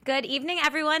Good evening,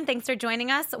 everyone. Thanks for joining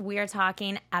us. We are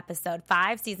talking episode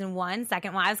 5, season 1,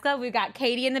 Second Wives Club. We've got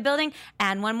Katie in the building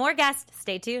and one more guest.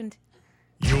 Stay tuned.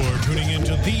 You're tuning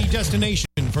into the destination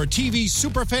for TV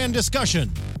superfan discussion,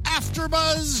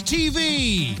 AfterBuzz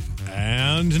TV.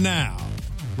 And now,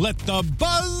 let the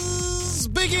buzz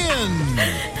begin.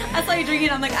 I saw you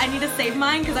drinking. I'm like, I need to save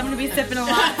mine because I'm going to be sipping a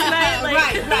lot tonight.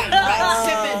 Right.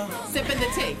 Sipping the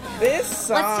tea. This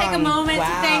song. Let's take a moment to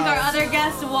thank our other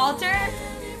guest, Walter.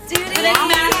 For this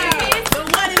masterpiece. The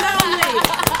one and only.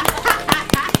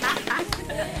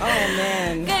 Oh,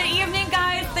 man. Good evening,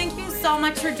 guys. Thank you so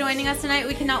much for joining us tonight.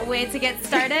 We cannot wait to get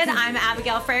started. I'm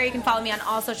Abigail Frere. You can follow me on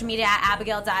all social media at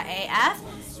abigail.af.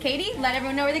 Katie, let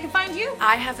everyone know where they can find you.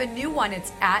 I have a new one.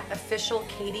 It's at official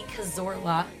Katie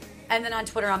Cazorla. And then on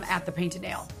Twitter, I'm at the Painted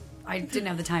Nail. I didn't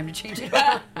have the time to change it.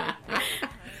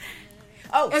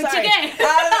 Oh, sorry. TK.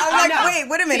 I'm like,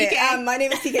 wait a minute. My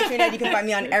name is TK Trinidad. You can find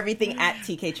me on everything at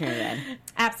TK Trinidad.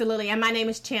 Absolutely. And my name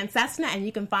is Chan Cessna, and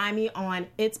you can find me on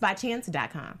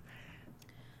itsbychance.com.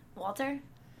 Walter?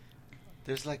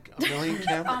 There's like a million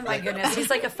cameras. Oh my goodness, he's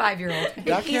like a 5-year-old.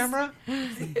 That camera?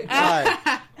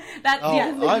 Hi.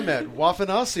 I'm at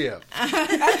Wafanasiev.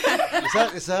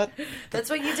 Is that? That's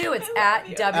what you do. It's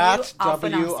at W. At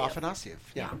W. Afanasiev. Afanasiev.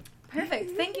 Yeah.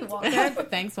 Perfect. Thank you, Walter.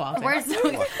 Thanks, Walter.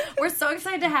 We're so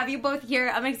excited to have you both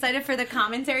here. I'm excited for the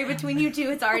commentary between you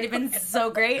two. It's already been so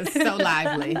great. So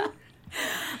lively.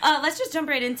 Let's just jump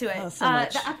right into it. So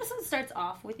much. The episode starts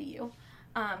off with you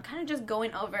kind of just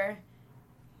going over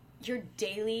your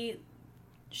daily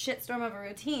shitstorm of a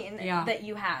routine that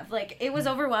you have. Like, it was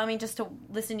overwhelming just to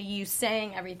listen to you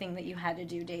saying everything that you had to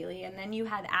do daily. And then you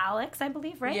had Alex, I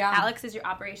believe, right? Yeah. Alex is your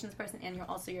operations person and you're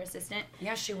also your assistant.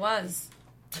 Yeah, she was.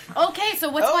 Okay, so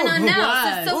what's going on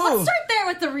now? So let's Ooh. start there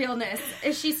with the realness.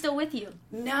 Is she still with you?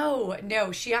 No.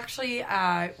 She actually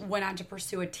went on to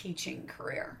pursue a teaching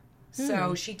career.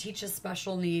 So she teaches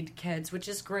special need kids, which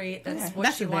is great. That's what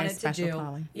That's she a very wanted to special do.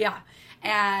 calling. Yeah.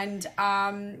 And,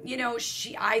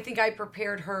 I think I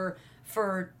prepared her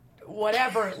for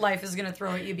whatever life is going to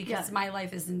throw at you because my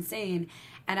life is insane.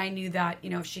 And I knew that,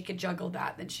 if she could juggle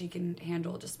that, then she can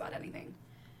handle just about anything.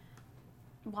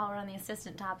 While we're on the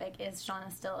assistant topic, is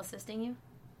Shauna still assisting you?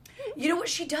 You know what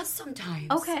she does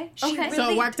sometimes? Okay. She really So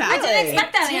it worked out. I didn't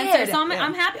expect that did. answer, so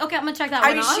I'm happy. Okay, I'm going to check that I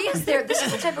one mean, off. she is there. This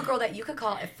is the type of girl that you could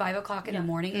call at 5 o'clock in the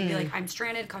morning and be like, I'm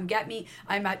stranded, come get me.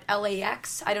 I'm at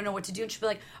LAX. I don't know what to do. And she'll be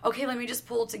like, okay, let me just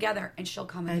pull it together. And she'll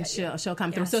come and get you. She'll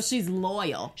come through. So she's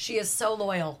loyal. She is so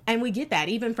loyal. And we get that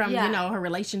even from, Yeah. her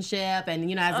relationship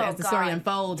and, as the story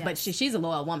unfolds. But she's a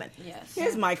loyal woman. Yes.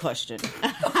 Here's my question.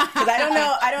 Because I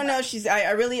don't know.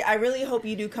 I really hope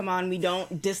you do come on. We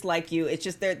don't dislike you. It's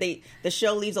just the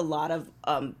show leaves a lot of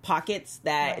pockets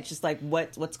that it's just like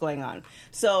what's going on.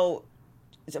 So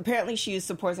apparently she's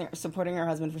supporting her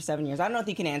husband for 7 years. I don't know if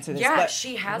you can answer this. Yeah, but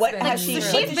she has what been. Has So she,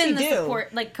 she's what did been she the do?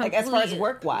 support, like as far as complete-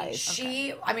 work wise.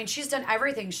 She's done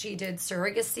everything. She did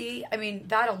surrogacy. I mean,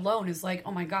 that alone is like,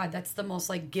 oh my God, that's the most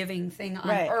like giving thing on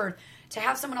earth. To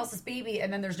have someone else's baby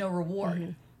and then there's no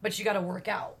reward. But you got to work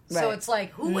out. So Right. it's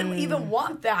like, who would even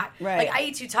want that? Right. Like, I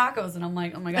eat 2 tacos and I'm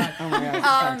like, oh my God. Oh my God, we can't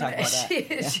talk about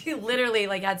that. She literally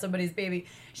like had somebody's baby.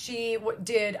 She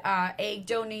did egg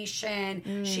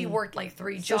donation. She worked like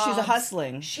 3 So jobs. she's a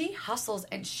hustling. She hustles,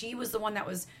 and she was the one that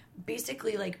was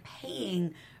basically like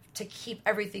paying to keep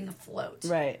everything afloat.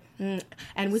 Right.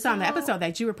 And we saw in the episode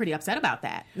that you were pretty upset about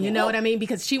that. You know what I mean?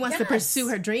 Because she wants to pursue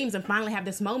her dreams and finally have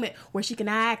this moment where she can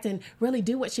act and really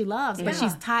do what she loves. But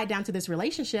she's tied down to this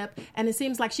relationship, and it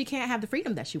seems like she can't have the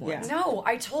freedom that she wants. Yeah. No,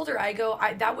 I told her,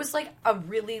 that was like a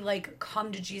really like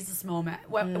come to Jesus moment.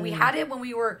 We had it when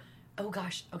we were, oh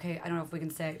gosh, okay, I don't know if we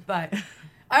can say, but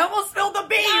I almost spilled the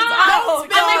beans. I'm like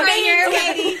right here,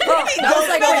 Katie. Don't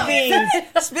spill the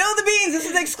beans. Spill the beans. This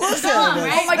is exclusive.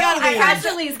 Oh my God, I Press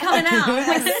release coming out.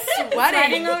 Like,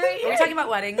 sweating over here. Are we talking about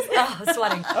weddings? Oh,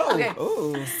 sweating. Okay.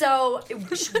 Ooh. So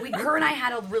her and I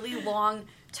had a really long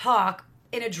talk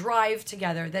in a drive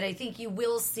together that I think you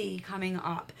will see coming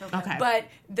up. Okay. But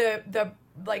the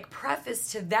like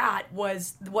preface to that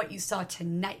was what you saw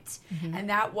tonight. And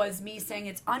that was me saying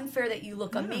it's unfair that you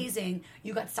look amazing.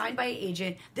 You got signed by an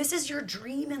agent. This is your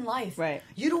dream in life. Right.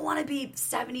 You don't want to be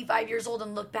 75 years old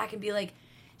and look back and be like,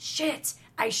 shit,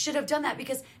 I should have done that,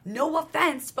 because no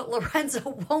offense, but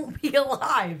Lorenzo won't be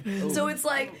alive. So it's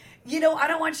like, I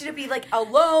don't want you to be like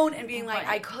alone and being like,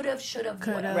 I could have, should have,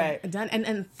 would have. Right. Done.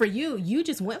 And for you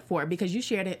just went for it because you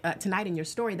shared it tonight in your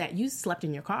story that you slept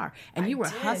in your car and you were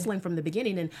did. hustling from the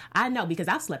beginning. And I know because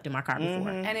I've slept in my car before,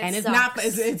 And it it's not.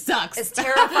 sucks. It sucks. It's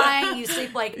terrifying. You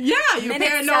sleep like you're minutes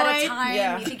paranoid. at a time.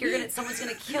 Yeah. You think someone's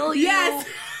gonna kill you. Yes.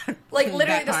 Like,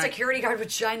 literally, the security guard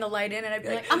would shine the light in, and I'd be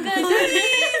like, I'm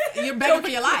good. You're begging for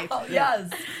your life. Oh,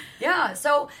 yes. Yeah.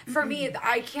 So, for me,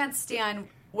 I can't stand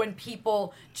when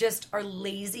people just are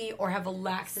lazy or have a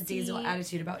lackadaisical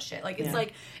attitude about shit. Like, it's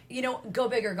like, go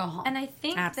big or go home. And I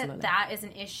think that is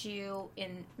an issue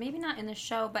in, maybe not in the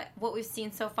show, but what we've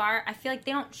seen so far. I feel like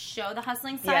they don't show the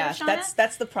hustling side of Shauna.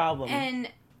 That's the problem. And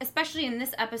especially in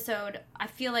this episode, I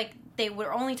feel like they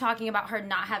were only talking about her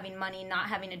not having money, not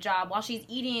having a job, while she's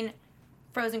eating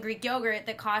frozen Greek yogurt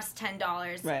that costs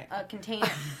 $10 a container.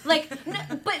 Like,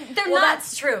 but they're not.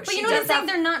 That's true. But you know what I'm saying?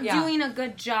 They're not doing a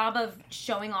good job of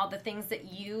showing all the things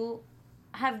that you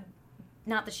have.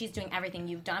 Not that she's doing everything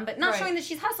you've done, but not showing that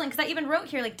she's hustling. Because I even wrote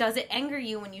here, like, does it anger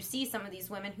you when you see some of these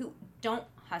women who don't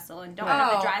hustle and don't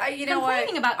have a drive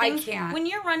complaining about things when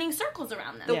you're running circles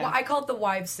around them? I call it the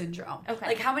wives syndrome. Okay.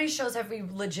 Like, how many shows have we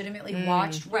legitimately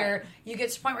watched where you get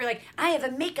to the point where you're like, I have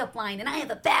a makeup line and I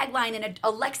have a bag line and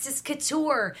a Lexus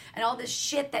Couture and all this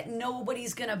shit that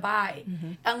nobody's gonna buy.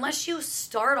 Unless you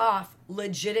start off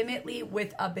legitimately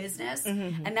with a business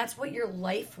and that's what your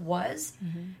life was,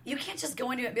 you can't just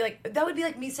go into it and be like, that would be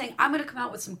like me saying, I'm gonna come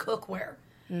out with some cookware.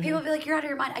 People would be like, you're out of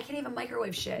your mind. I can't even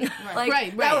microwave shit.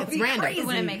 Like, that would be crazy. It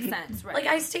wouldn't make sense. Right. Like,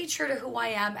 I stay true to who I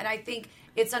am, and I think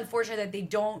it's unfortunate that they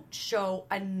don't show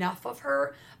enough of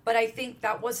her, but I think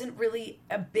that wasn't really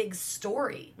a big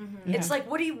story. It's like,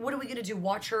 what are we going to do?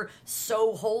 Watch her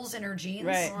sew holes in her jeans?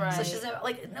 Right. So she's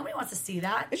like, nobody wants to see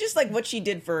that. It's just like what she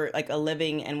did for like a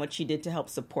living and what she did to help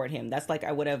support him. That's like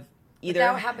I would have either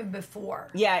that happened before.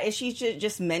 Yeah, if she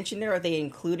just mentioned it or they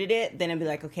included it, then I'd be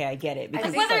like, okay, I get it.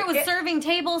 Because whether it was serving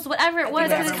tables, whatever it was,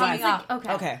 that's coming up.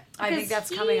 Okay. I think that's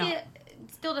coming up.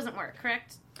 Still doesn't work,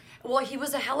 correct? Well, he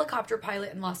was a helicopter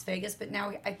pilot in Las Vegas, but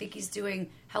now I think he's doing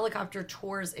helicopter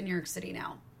tours in New York City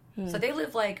now. So they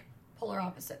live like polar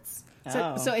opposites.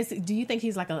 So do you think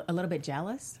he's like a little bit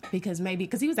jealous because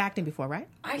he was acting before, right?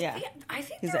 I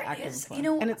think there is. Before. You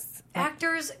know, and it's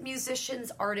actors,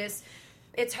 musicians, artists.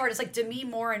 It's hard. It's like Demi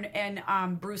Moore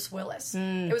and Bruce Willis.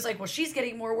 It was like, well, she's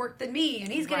getting more work than me, and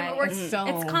he's getting more work. It's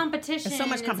competition. It's so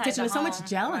much competition. There's so much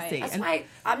jealousy. That's why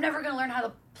I'm never going to learn how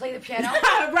to play the piano.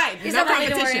 Right. He's never going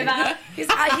to worry about. He's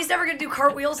never going to do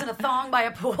cartwheels in a thong by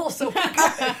a pool. So we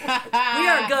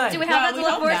are good. Do we have that to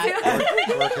look forward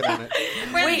to? Working on it.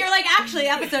 Where you're like, actually,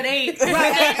 episode 8.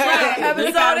 Right.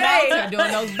 Episode 8.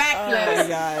 Doing those backflips. Oh my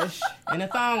gosh. In a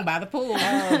thong by the pool.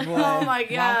 Oh boy. Oh my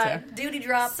god. Duty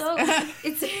drops. So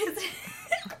it's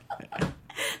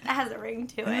that has a ring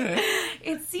to it.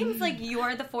 It seems like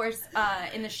you're the force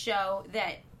in the show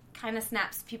that kind of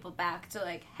snaps people back to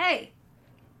like, hey,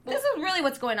 this is really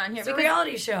what's going on here. It's a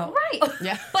reality show. Right.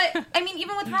 Yeah. But, I mean,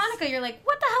 even with Veronica, you're like,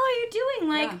 what the hell are you doing?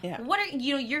 Like, what are,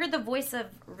 you're the voice of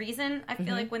reason. I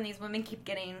feel like when these women keep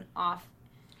getting off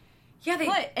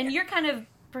and you're kind of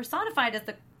personified as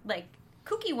the, like,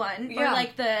 kooky one. Or,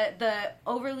 like, the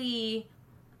overly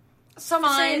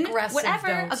fun, aggressive,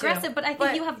 whatever, aggressive. But I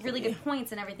think you have really good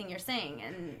points in everything you're saying,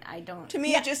 and I don't. To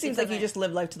me, it just seems like you just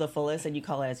live life to the fullest, and you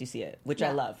call it as you see it, which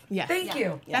I love. Yeah, thank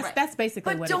you. That's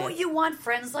basically. But what don't you want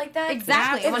friends like that?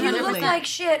 Exactly. If you look like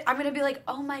shit, I'm gonna be like,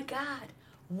 oh my god,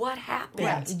 what happened?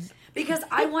 Right. Because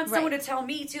I want someone to tell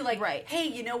me too, like, hey,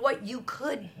 you know what? You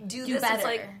could do this. Better. It's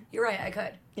like, you're right, I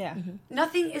could. Yeah.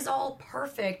 Nothing is all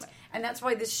perfect, and that's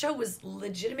why this show was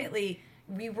legitimately.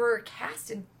 We were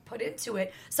cast and put into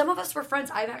it. Some of us were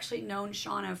friends. I've actually known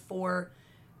Shauna for,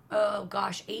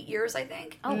 8 years, I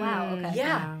think. Oh, wow. Okay.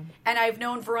 Yeah. Wow. And I've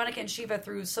known Veronica and Shiva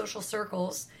through social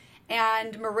circles.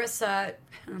 And Marissa.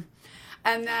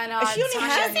 And then... she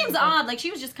seems odd. Like, she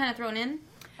was just kind of thrown in?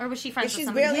 Or was she friends with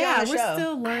somebody? Barely on the we're show.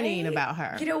 still learning about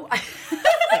her. You know...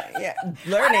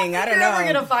 Learning, I don't know. You're never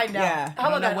going to find out. Yeah. How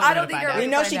about that? I don't think you're We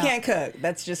know she can't cook.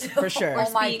 That's just for sure.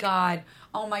 Oh, my God.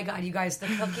 Oh, my God, you guys. The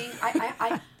cooking...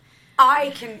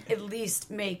 I can at least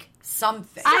make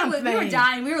something. We were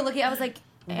dying. We were looking. I was like,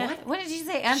 what did you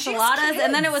say? Enchiladas?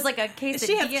 And then it was like a quesadilla.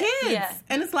 She has kids. Yeah.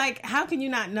 And it's like, how can you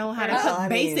not know how to cook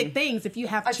basic things if you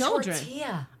have children?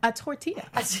 A tortilla.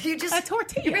 A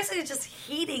tortilla. You're basically just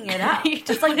heating it up.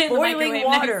 Just like boiling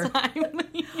water.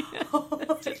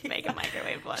 Just make a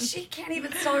microwave one. She can't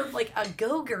even serve like a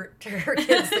Go-Gurt to her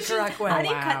kids the correct way. How do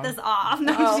you cut this off?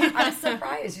 I'm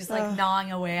surprised. She's like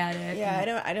gnawing away at it.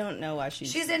 Yeah, I don't know why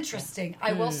she's interesting.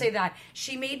 I will say that.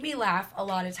 She made me laugh a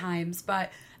lot of times,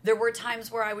 but there were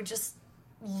times where I would just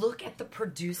look at the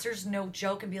producers, no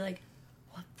joke, and be like,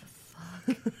 what the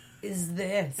fuck? is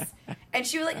this? And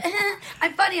she was like,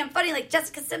 I'm funny, like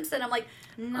Jessica Simpson. I'm like,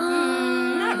 no,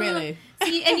 not really.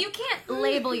 See, and you can't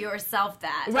label yourself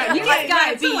that. Right. You just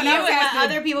gotta be you and let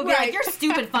other people be right. like, you're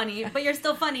stupid funny, but you're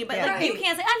still funny. But like, you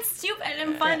can't say, I'm stupid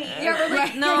and funny. Yeah, or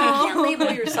like, no, you can't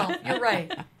label yourself. You're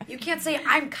right. You can't say,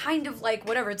 I'm kind of like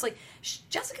whatever. It's like,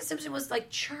 Jessica Simpson was like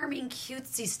charming,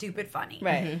 cutesy, stupid, funny.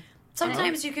 Right. Mm-hmm.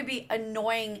 Sometimes you could be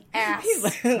annoying ass.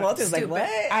 Walter's stupid. like,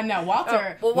 what? I know.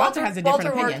 Walter has a different Walter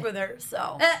opinion. worked with her,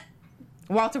 so.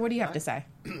 Walter, what do you have to say?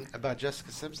 About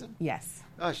Jessica Simpson? Yes.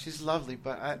 Oh, she's lovely,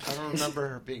 but I don't remember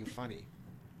her being funny.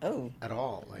 Oh. At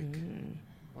all. Like,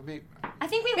 I mean, I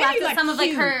think we laughed at some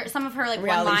of her like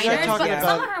one-liners, but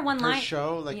some of her one-liners. Her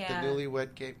show, like the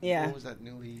Newlywed Game. Yeah. What was that?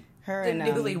 Her the and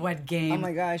Newlywed Game. Oh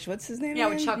my gosh, what's his name? Yeah,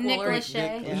 with Chuck Nick Woolery.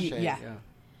 Lachey. Yeah.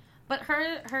 But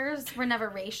hers were never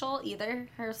racial either.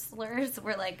 Her slurs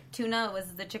were like tuna was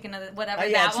the chicken of the, whatever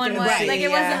that one was. Right. Like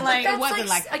it wasn't like That's it wasn't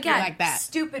like again like that.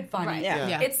 stupid funny. Right.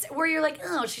 Yeah. It's where you're like,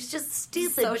 oh, she's just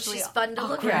stupid, but Socially she's fun to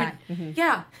look awkward. at.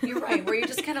 Yeah, you're right. Where you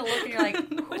just kind of look and you're like,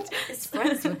 who is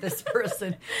friends with this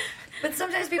person? But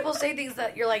sometimes people say things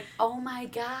that you're like, oh my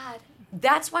god.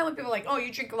 That's why when people are like, oh,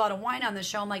 you drink a lot of wine on the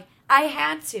show, I'm like, I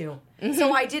had to.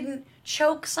 So I didn't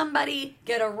choke somebody,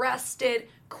 get arrested,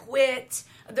 quit.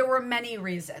 There were many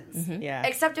reasons. Yeah.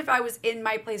 Except if I was in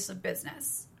my place of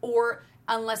business. Or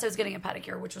unless I was getting a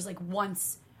pedicure, which was like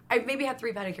once. I maybe had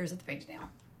 3 pedicures at the Painted Nail.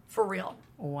 For real.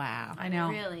 Wow. I know.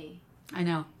 really. I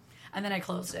know. And then I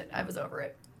closed it. I was over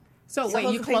it. So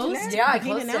wait, you closed the closed? Yeah, I the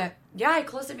Painted closed Nail? it. Yeah, I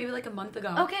closed it maybe like a month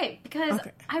ago. Okay, because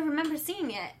I remember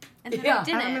seeing it and then Yeah. I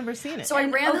didn't. I remember seeing it. So I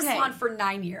ran the okay. salon for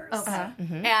 9 years. Okay.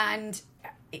 And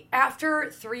after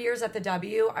 3 years at the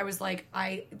W, I was like,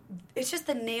 it's just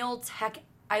the nail tech.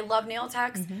 I love nail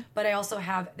techs, but I also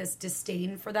have this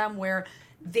disdain for them where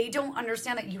they don't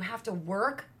understand that you have to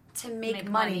work to make money.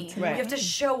 money. Right. You have to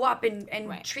show up and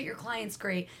Right. treat your clients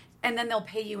great. And then they'll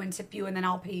pay you and tip you, and then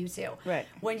I'll pay you too. Right.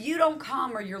 When you don't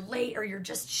come, or you're late, or you're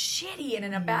just shitty and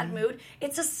in a bad mood,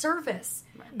 it's a service.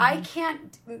 I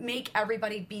can't make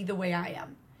everybody be the way I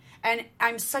am. And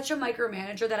I'm such a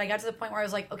micromanager that I got to the point where I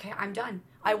was like, okay, I'm done.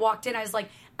 I walked in, I was like,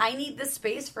 I need this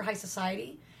space for high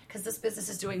society because this business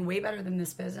is doing way better than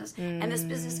this business, and this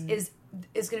business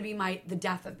is going to be the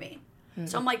death of me.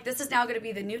 So I'm like, this is now going to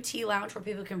be the new tea lounge where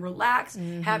people can relax,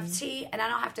 have tea, and I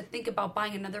don't have to think about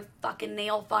buying another fucking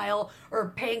nail file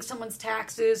or paying someone's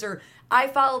taxes. Or I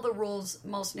follow the rules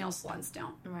most nail salons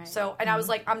don't. Right. So, and I was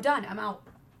like, I'm done. I'm out,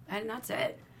 and that's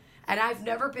it. And I've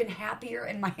never been happier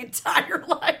in my entire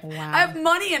life. Wow. I have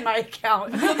money in my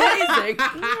account. It's amazing.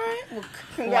 Well,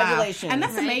 congratulations. Wow. And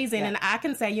that's amazing. And I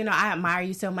can say, I admire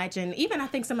you so much. And even I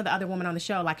think some of the other women on the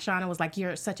show, like Shauna was like,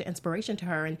 you're such an inspiration to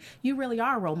her. And you really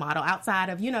are a role model outside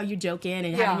of, you joking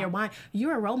and having your wine.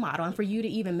 You're a role model. And for you to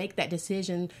even make that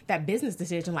decision, that business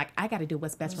decision, like, I got to do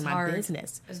what's best for my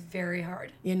business. It was very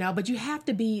hard. But you have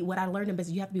to be, what I learned in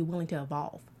business, you have to be willing to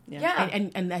evolve. Yeah.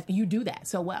 And that you do that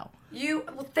so well.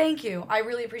 Well, thank you. I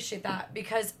really appreciate that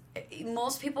because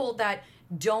most people that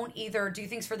don't either do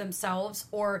things for themselves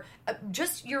or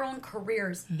just your own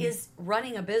careers is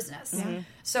running a business.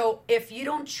 So if you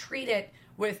don't treat it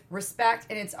with respect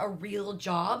and it's a real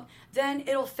job, then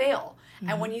it'll fail.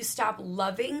 And when you stop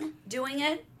loving doing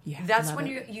it, that's when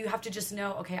you have to just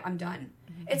know, okay, I'm done.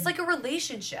 It's like a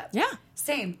relationship. Yeah.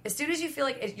 Same. As soon as you feel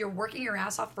like you're working your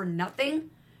ass off for nothing,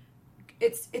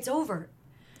 it's over.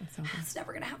 It's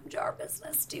never going to happen to our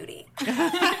business, Duty. He's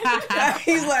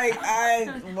like,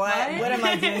 what am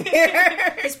I doing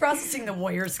here? He's processing the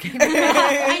Warriors game.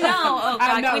 I know. Oh, God.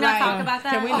 I know, Can we not right? talk about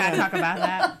that? Can we not talk about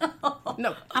that?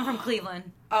 No. I'm from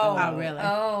Cleveland. Oh, really?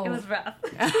 Oh. It was rough.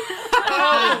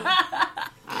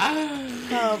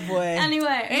 Oh, boy.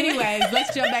 Anyways,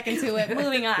 let's jump back into it.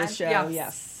 Moving on. The show,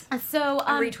 yes. So,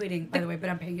 I'm retweeting, by the way, but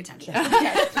I'm paying attention.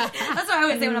 That's what I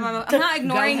always say when I'm not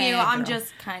ignoring Go you. ahead, I'm girl.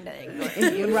 just kind of ignoring you.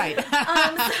 You're right.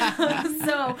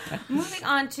 So moving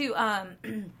on to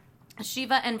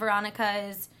Shiva and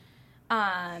Veronica's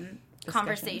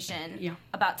conversation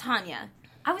about Tanya.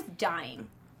 I was dying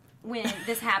when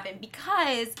this happened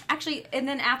because actually, and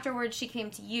then afterwards she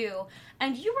came to you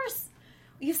and you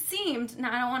seemed,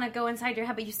 now I don't want to go inside your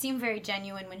head, but you seemed very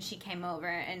genuine when she came over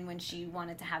and when she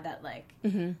wanted to have that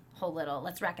whole little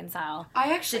let's reconcile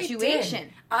I actually situation.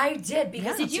 did. I did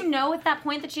because Did you know at that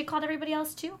point that she had called everybody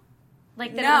else too?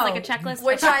 Like that it was like a checklist?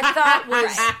 Which I thought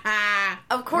was,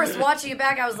 of course, watching it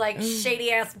back, I was like,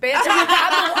 shady ass bitch.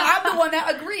 I'm the one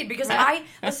that agreed because I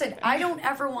don't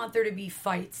ever want there to be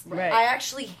fights. Right. I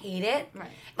actually hate it. Right.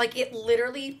 Like, it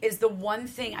literally is the one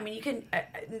thing, I mean,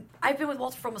 I've been with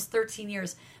Walter for almost 13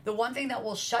 years. The one thing that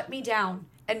will shut me down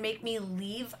and make me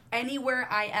leave anywhere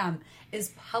I am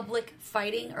is public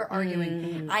fighting or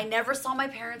arguing. I never saw my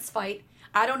parents fight.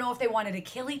 I don't know if they wanted to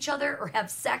kill each other or have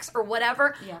sex or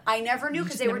whatever. Yeah. I never knew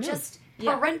because they were just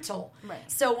parental.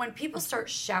 Right. So when people start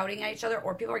shouting at each other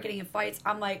or people are getting in fights,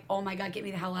 I'm like, oh my God, get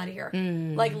me the hell out of here.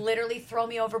 Like, literally throw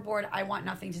me overboard. I want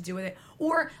nothing to do with it.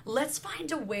 Or let's find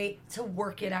a way to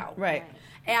work it out. Right.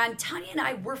 And Tanya and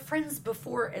I were friends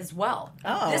before as well.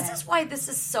 Oh. This is why this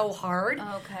is so hard.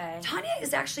 Okay. Tanya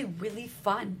is actually really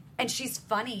fun. And she's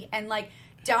funny and, like,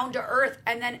 down to earth.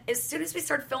 And then as soon as we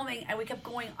started filming and we kept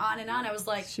going on and on, I was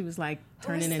like, she was like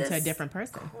turning into a different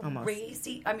person almost.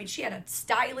 Crazy. I mean, she had a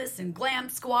stylist and glam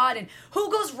squad, and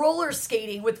who goes roller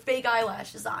skating with fake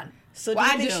eyelashes on? So do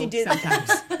you think she did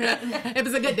sometimes? It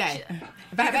was a good day.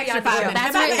 If I have extra 5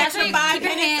 minutes, that's where you keep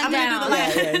your hand down.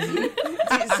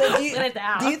 So do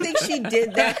you think she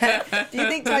did that? Do you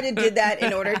think Tanya did that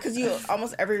in order? Because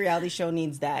almost every reality show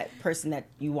needs that person that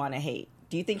you want to hate.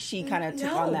 Do you think she kind of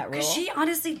took on that role? Because she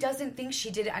honestly doesn't think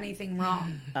she did anything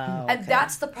wrong. Oh, and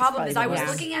that's the problem. Is I was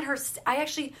worst. looking at her. I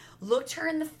actually looked her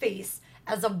in the face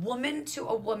as a woman to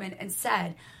a woman and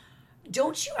said,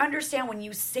 don't you understand when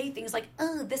you say things like,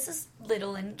 oh, this is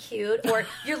little and cute, or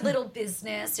your little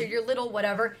business, or your little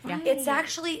whatever, it's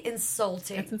actually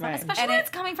insulting. Right. Especially when it's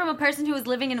coming from a person who was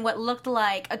living in what looked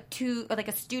like a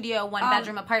studio,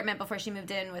 1-bedroom apartment before she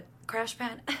moved in with Crash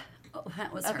Pad. Oh,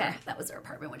 that was her. That was her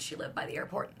apartment when she lived by the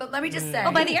airport. But let me just say.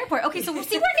 Oh, by the airport. Okay, so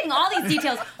see, we're getting all these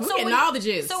details. We're getting all the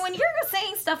juice. So when you're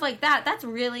saying stuff like that, that's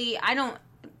really, I don't.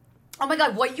 Oh my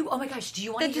God! Oh my gosh! Do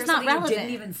you want to hear something you didn't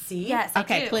even see? Yes.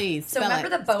 Okay, please. So remember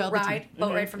the boat ride?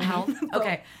 Boat ride from hell.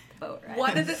 Okay. Boat ride.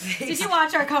 One of the things. Did you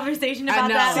watch our conversation about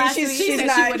that last week? She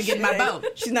said she wouldn't get my boat.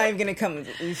 She's not even going to come.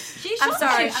 I'm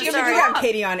sorry. We have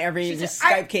Katie on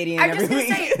Skype Katie in every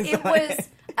week. I'm just going to say, it was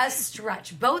a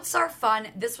stretch. Boats are fun.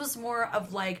 This was more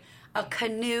of like a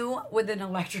canoe with an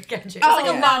electric engine. It was like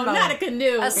a lawnmower. Not a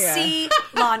canoe. A sea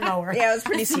lawnmower. Yeah, it was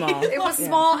pretty small. It was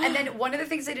small, and then one of the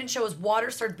things they didn't show was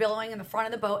water started billowing in the front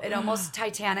of the boat. It almost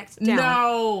Titanic'd down.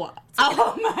 No.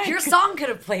 Oh my! Your song could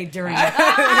have played during it.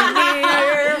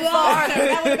 That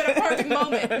would have been a perfect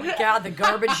moment. Oh my God, the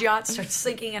garbage yacht starts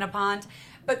sinking in a pond.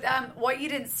 But what you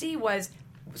didn't see was,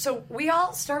 so we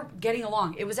all start getting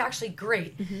along. It was actually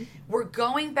great. Mm-hmm. We're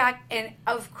going back, and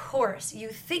of course, you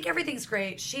think everything's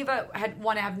great. Shiva had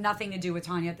want to have nothing to do with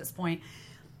Tanya at this point.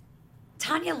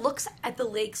 Tanya looks at the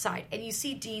lakeside, and you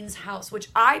see Dean's house, which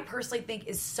I personally think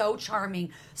is so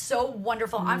charming, so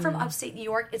wonderful. I'm from upstate New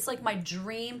York. It's like my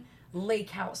dream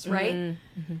lake house, right?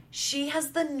 Mm-hmm. She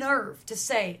has the nerve to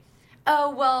say,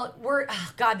 oh, well,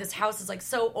 God, this house is like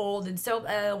so old and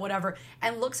so whatever,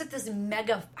 and looks at this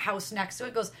mega house next to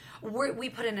it, goes, we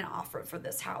put in an offer for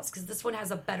this house because this one has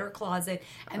a better closet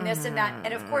and this and that.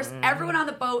 And of course, everyone on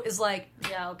the boat is like,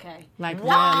 yeah, okay. Like,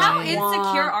 how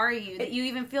insecure are you that you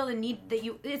even feel the need that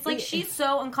you, it's like she's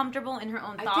so uncomfortable in her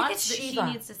own thoughts I think it's that Shiva.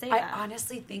 she needs to say that. I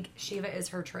honestly think Shiva is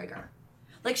her trigger.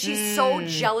 Like, she's so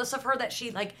jealous of her that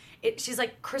she's like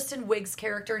Kristen Wiig's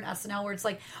character in SNL where it's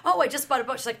like, oh, I just bought a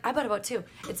boat. She's like, I bought a boat too.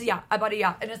 It's a yacht. I bought a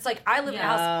yacht. And it's like, I live in a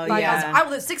house, 5,000. I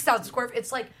live 6,000 square feet.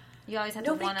 It's like, you always have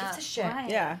nobody to gives a shit. Right.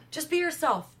 Yeah. Just be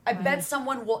yourself. I bet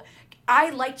someone will.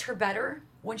 I liked her better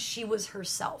when she was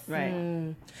herself.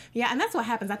 Right. Yeah, and that's what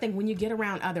happens. I think when you get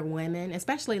around other women,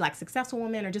 especially like successful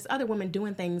women or just other women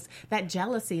doing things, that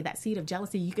jealousy, that seed of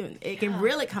jealousy, it can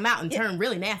really come out and turn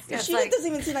really nasty. She doesn't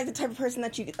even seem like the type of person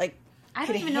that you like. I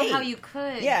don't even know how you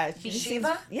could. Yeah, be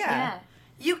Shiva. Yeah.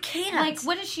 You can't. Like,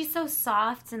 what is she so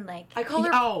soft and like? I call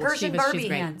her Persian Barbie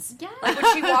hands. Yeah. Like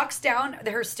when she walks down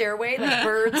her stairway, like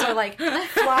birds are like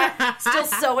flat, still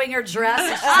sewing her dress.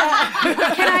 And she's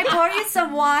like, can I pour you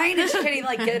some wine? And she can't even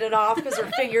like get it off because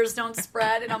her fingers don't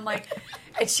spread. And I'm like,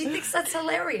 and she thinks that's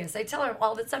hilarious. I tell her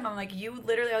all the time, I'm like, you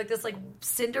literally are like this like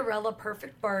Cinderella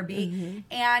perfect Barbie,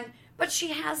 but she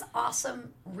has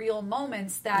awesome real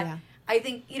moments that. Yeah. I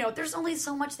think, there's only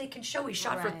so much they can show. We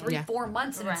shot for 3-4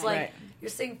 months, and it's like, you're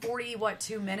saying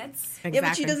 2 minutes? Exactly. Yeah,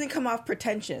 but she doesn't come off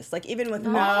pretentious. Like, even with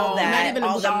all that,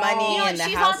 all the money and the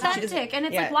she's house. She's authentic, and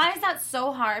it's like, why is that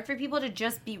so hard for people to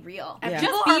just be real? And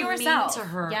just be yourself. Mean to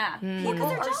her. Yeah. People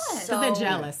are jealous. So they're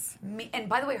jealous. And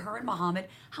by the way, her and Muhammad,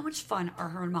 how much fun are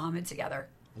her and Muhammad together?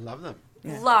 Love them.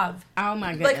 Yeah. Love. Oh,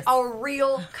 my goodness. Like, a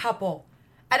real couple.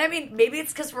 And I mean, maybe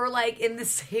it's because we're like in the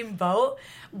same boat.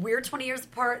 We're 20 years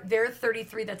apart. They're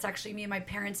 33. That's actually me and my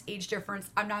parents' age difference.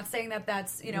 I'm not saying that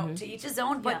that's, to each his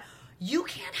own, but you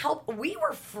can't help. We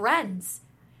were friends.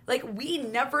 Like, we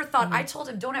never thought. I told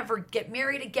him, don't ever get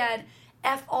married again.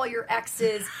 F all your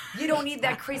exes. You don't need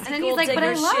that crazy and then gold he's like, digger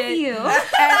but I love shit. you.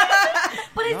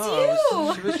 But it's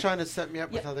you. She was trying to set me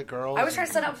up with other girls. I was trying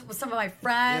to set up with some of my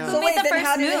friends. Yeah. So wait, the then first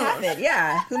how did it move? happen?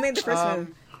 Yeah, who made the first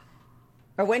move?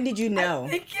 Or when did you know? I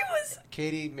think it was.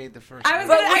 Katie made the first. I was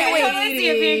move. going to wait, totally see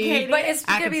it being Katie. But it's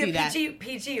I going to can be the see that.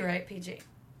 PG, right? PG.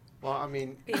 Well, I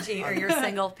mean, PG, or you're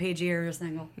single. PG, or you're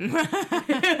single. what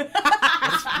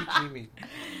does PG mean?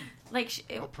 Like,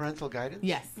 Parental guidance?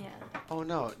 Yes. yeah. Oh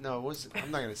no, it wasn't. I'm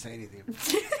not going to say anything.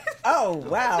 Oh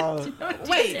wow!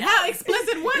 Wait, how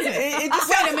explicit was it? It just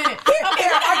Wait a minute.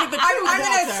 I'm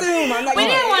gonna assume. I'm not. We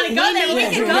gonna- didn't want to go there, but we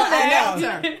can go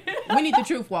there. Walter. We need the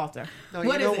truth, Walter. No,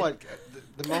 What you know is it? what?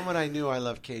 The moment I knew I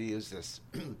loved Katie is this.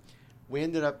 We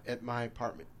ended up at my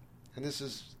apartment, and this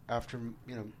is after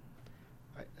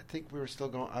I think we were still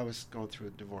going. I was going through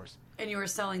a divorce. And you were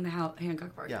selling the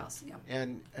Hancock Park house. Yeah.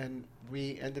 And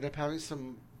we ended up having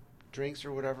some drinks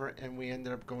or whatever, and we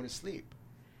ended up going to sleep.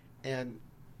 And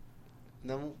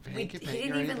no He hanky panky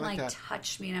didn't or anything even like that.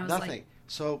 touch me, and I was Nothing. like,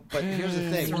 So, but here's the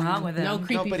thing. "What's wrong with him?" No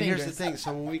creepy No, but here's the fingers.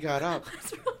 thing. So when we got up,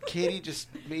 Katie just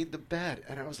made the bed,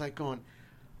 and I was like going,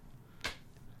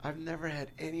 I've never had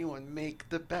anyone make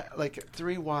the bed. Like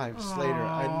 3 wives later,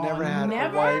 I never had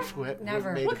never? a wife who had Never.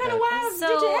 who made What a kind bed. of wives So,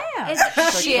 did you have? it's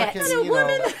It's shit. like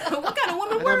fucking, What kind of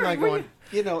woman and were I'm like were going,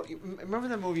 you? remember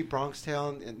the movie Bronx Tale,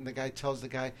 and the guy tells the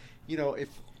guy,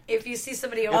 If you see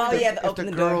somebody Oh, open, yeah, if open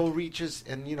the the door. girl reaches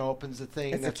and opens the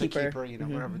thing, It's a that's a keeper. keeper,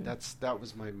 whatever. That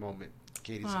was my moment.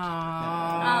 Katie's a keeper.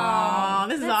 Aww,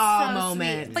 this is That's all so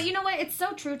moment. sweet. But you know what? It's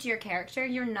so true to your character.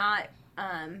 You're not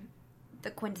the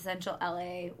quintessential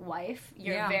LA wife.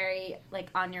 You're very like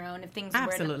on your own. If things were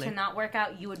Absolutely. to not work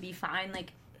out, you would be fine.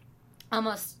 Like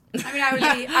almost I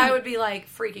mean, I would be like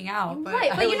freaking out, but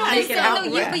right. I But you would know, make it out.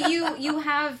 but you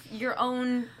have your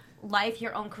own life,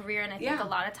 your own career, and I think Yeah. a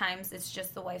lot of times it's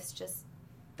just the wife's just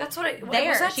That's what I. there.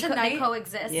 Was that They tonight?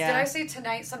 coexist. Yeah. Did I say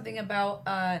tonight something about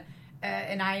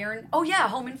an iron? Oh yeah,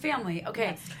 Home and Family.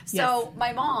 Okay, so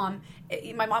my mom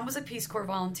was a Peace Corps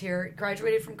volunteer,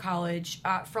 graduated from college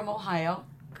from Ohio.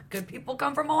 Good people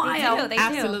come from Ohio. They do.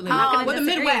 Absolutely. Not gonna Well, the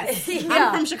disagree. Midwest. Yeah.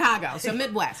 I'm from Chicago, so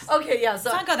Midwest. Okay, yeah.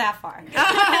 So Don't go that far.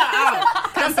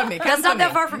 Come for me. Come that's for not me.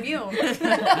 that far from you.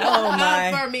 Oh my!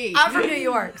 Come for me. I'm from New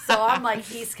York, so I'm like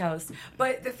East Coast.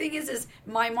 But the thing is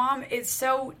my mom is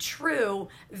so true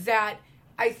that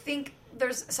I think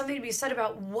there's something to be said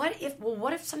about what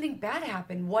if something bad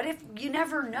happened? What if you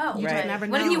never know? You Right. never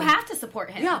know. What if you have to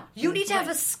support him? Yeah, you need to have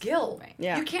a skill.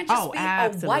 Yeah. You can't just Oh, be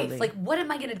absolutely. a wife. Like, what am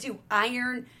I going to do?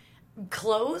 Iron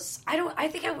clothes? I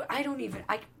don't even.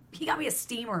 He got me a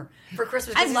steamer for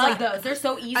Christmas. I 'cause he's love like, those. They're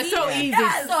so easy. So easy.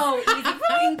 Yes. So easy.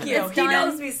 Thank you. It's He done.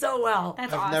 knows me so well.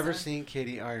 That's I've awesome. never seen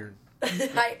Katie iron.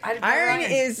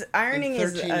 Ironing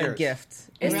is 13 a years. gift.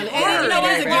 It's Really? hard. You know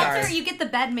what? Walter, Yes. you get the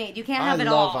bed made. You can't I have it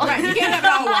love all. ironing. You can't have it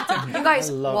all, Walter. You guys,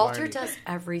 I love Walter ironing. does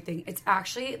everything. It's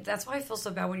actually, that's why I feel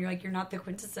so bad when you're like, you're not the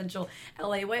quintessential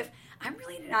LA wife. I'm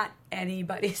really not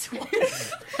anybody's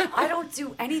wife. I don't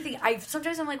do anything.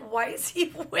 Sometimes I'm like, why is he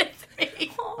with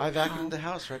me? I vacuumed the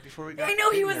house right before we got I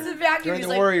know he in was there. the vacuum. During He's the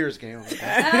like, Warriors game.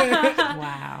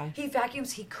 Wow. he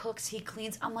vacuums, he cooks, he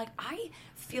cleans. I'm like, I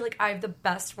feel like I have the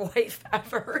best wife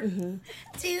ever.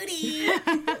 Duty.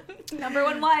 Number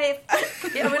one wife.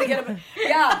 Yeah, I'm gonna get him.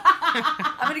 Yeah,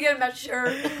 I'm gonna get him that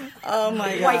shirt. Oh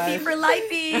my god! Wifey for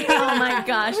lifey. Oh my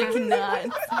gosh, I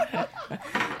cannot.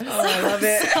 Oh, I love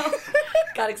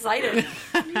it. Got excited.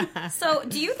 So,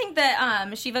 do you think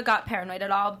that Shiva got paranoid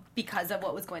at all because of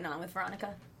what was going on with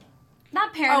Veronica?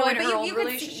 Not paranoid, in but her you old could see,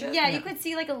 relationship? you could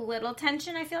see like a little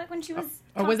tension. I feel like when she was,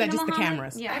 Or was talking that to just the Muhammad.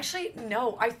 cameras? Yeah, Actually,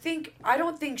 no. I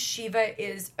don't think Shiva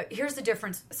is. Here's the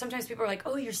difference. Sometimes people are like,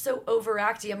 "Oh, you're so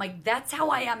overacting." I'm like, "That's how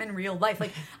I am in real life."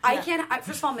 Like, I can't.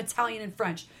 First of all, I'm Italian and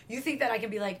French. You think that I can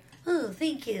be like, "Oh,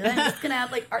 thank you." I'm just gonna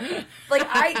have like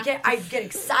I get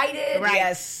excited. Right.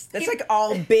 Yes, that's like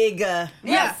all big.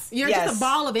 Yes. You're Yes. just a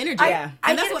ball of energy. Yeah.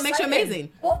 And that's get what makes you excited.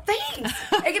 amazing. Well, thanks.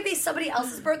 It could be somebody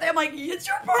else's birthday. I'm like, it's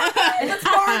your birthday. Let's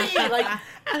party. Like,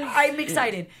 I'm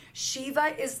excited.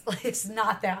 Shiva is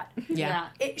not that. Yeah.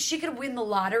 She could win the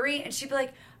lottery and she'd be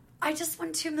like, I just won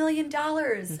 $2 million.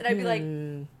 And I'd be like,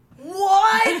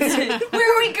 what?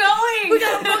 Where are we going? We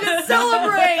gotta fucking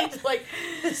celebrate. Like,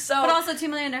 so. but also $2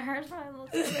 million to her is probably a little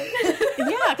too big.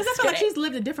 Yeah, because I feel like she's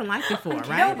lived a different life before,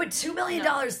 right? No, but $2 million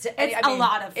it's a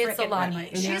lot of it's a lot of money.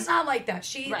 money. She's not like that.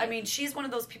 I mean, she's one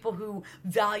of those people who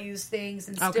values things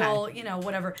and still,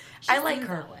 whatever. I like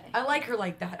her. I like her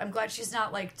like that. I'm glad she's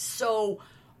not like so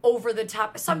over the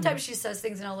top. Sometimes she says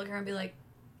things and I'll look at her and be like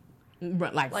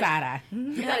side eye.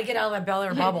 You gotta get out of that Bel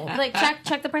Air bubble. Like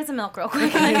check the price of milk real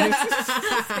quick.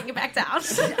 Bring it back down.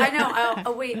 I know.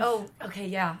 Oh wait. Oh, okay.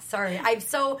 Yeah. Sorry.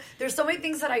 There's so many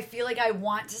things that I feel like I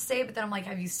want to say, but then I'm like,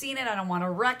 have you seen it? I don't want to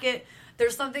wreck it.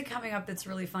 There's something coming up that's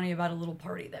really funny about a little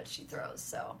party that she throws.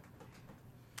 So,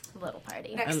 little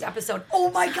party. Next episode.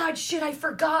 Oh my God! Shit! I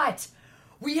forgot.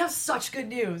 We have such good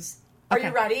news. Are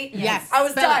you ready? Yes. I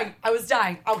was dying.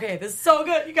 Okay, this is so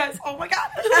good, you guys. Oh my God.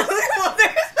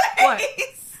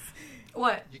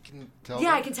 What? You can tell.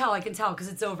 Yeah, I can tell because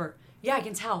it's over. Yeah, I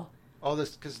can tell. Oh,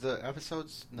 this because the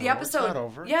episode's it's not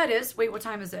over. Yeah, it is. Wait, what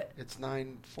time is it? It's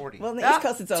 9:40. Well, in the East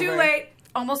Coast, it's over. Too late.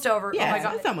 Almost over. Yeah, oh my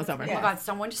God. it's almost over. Oh my God,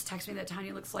 someone just texted me that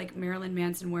Tiny looks like Marilyn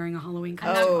Manson wearing a Halloween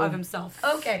costume of himself.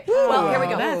 Okay, well, here we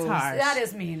go. That's harsh. That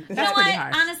is mean. You know pretty what?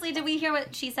 harsh. Honestly, did we hear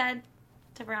what she said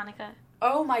to Veronica?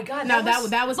 Oh my God. No, that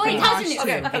was Well, pretty tell us harsh. the news.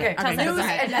 too. Okay. Tell us the News, news.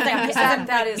 and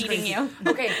that is beating crazy. you.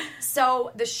 Okay,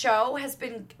 so the show has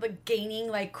been like gaining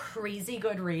like crazy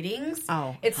good ratings.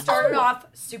 Oh. It started off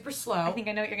super slow. I think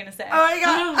I know what you're gonna say. Oh my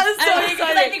God, I'm so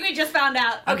excited. I think we just found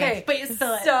out. Okay, but you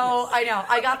spill it. So I know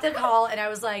I got the call and I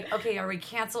was like, okay, are we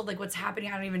canceled? Like, what's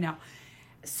happening? I don't even know.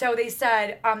 So they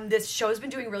said this show's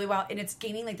been doing really well and it's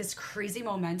gaining like this crazy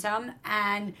momentum,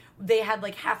 and they had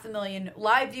like 500,000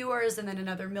 live viewers and then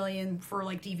another million for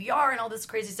like DVR and all this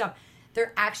crazy stuff.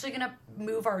 They're actually gonna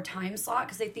move our time slot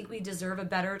because they think we deserve a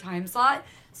better time slot.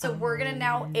 So we're gonna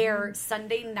now air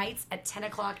Sunday nights at 10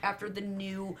 o'clock after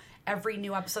every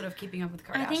new episode of Keeping Up with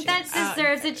the Kardashians. I think that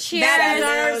deserves a cheers. That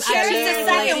deserves Cheers a to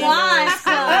second watch.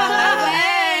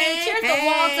 Cheers to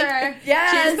Walter.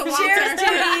 Yes, Cheers to Walter. to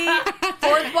the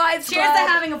fourth wives. Cheers to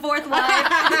having a fourth wife.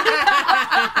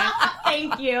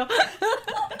 Thank you.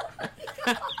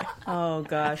 Oh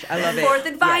gosh, I love it. Fourth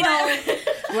and final.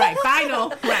 Right, final.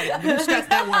 Right, you stress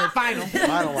that word, final.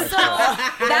 Final one. So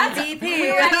that's EP.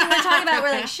 We're talking about.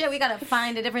 We're like, shit. We gotta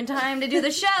find a different time to do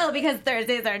the show because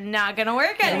Thursdays are not gonna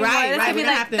work anymore. Right. We're We're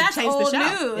gonna have to that's change the old show.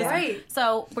 news. Yeah. Right.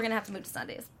 So we're gonna have to move to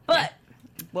Sundays, but.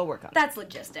 We'll work on it. That's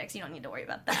logistics. You don't need to worry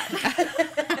about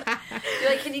that. You're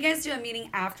like, can you guys do a meeting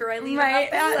after I leave? Right.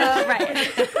 About Right.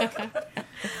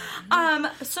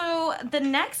 So the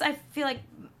next, I feel like,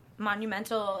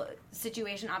 monumental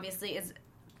situation, obviously, is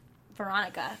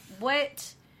Veronica.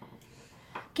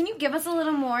 Can you give us a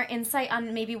little more insight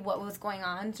on maybe what was going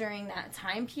on during that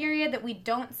time period that we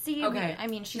don't see? Okay. I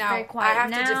mean, she's Now, very quiet I have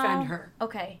now. to defend her.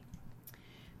 Okay.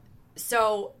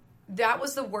 So that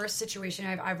was the worst situation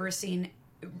I've ever seen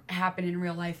happen in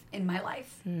real life in my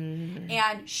life.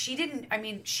 And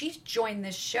she joined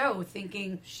this show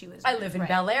thinking I live in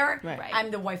Bel Air. Right.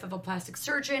 I'm the wife of a plastic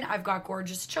surgeon. I've got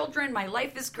gorgeous children. My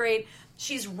life is great.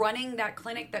 She's running that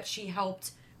clinic that she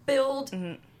helped build.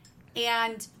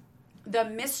 And the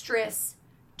mistress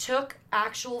took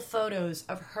actual photos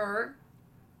of her,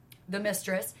 the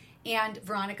mistress, and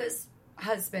Veronica's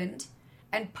husband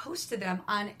and posted them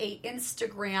on a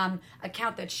Instagram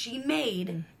account that she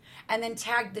made. And then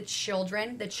tagged the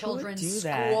children's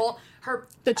school.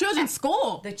 The children's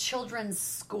school. The children's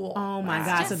school. Oh my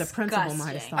God! So the principal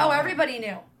might have thought. Oh, everybody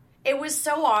knew. It was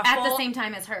so awful. At the same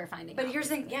time as her finding But out. here's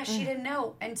the thing. Yeah, she didn't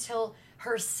know until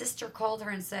her sister called her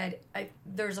and said,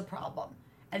 there's a problem.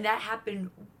 And that happened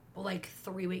like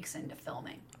 3 weeks into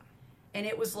filming. And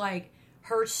it was like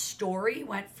her story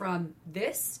went from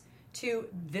this to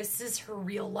this is her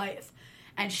real life.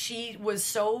 And she was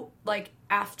so, like,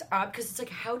 effed up because it's like,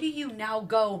 how do you now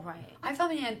go? Right. I'm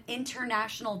filming an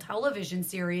international television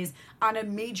series on a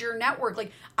major network.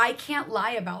 Like, I can't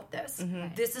lie about this.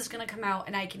 This is going to come out,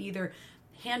 and I can either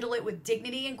handle it with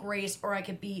dignity and grace, or I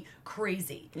could be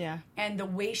crazy. Yeah. And the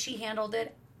way she handled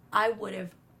it, I would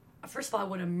have, first of all, I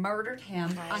would have murdered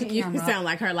him on You camera. sound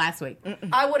like her last week.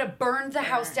 I would have burned the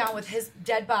house down with his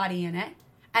dead body in it.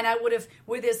 And I would have,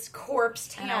 with his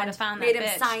corpse And I would hand, have found made that him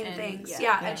bitch sign and- things. yeah.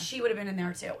 Yeah, and she would have been in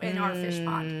there too, in our fish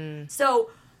pond. So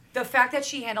the fact that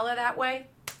she handled it that way,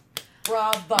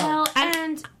 bravo. Well,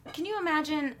 and can you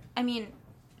imagine? I mean,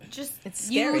 just It's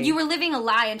scary. you were living a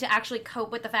lie, and to actually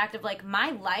cope with the fact of like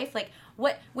my life, like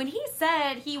when he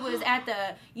said he was at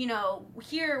the,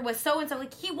 here was so-and-so,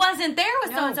 like, he wasn't there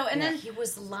with so-and-so. And then he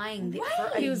was lying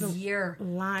for a year.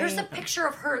 There's a picture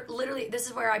of her, literally, this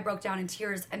is where I broke down in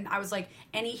tears, and I was like,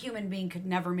 any human being could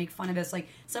never make fun of this. Like,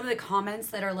 some of the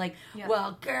comments that are like,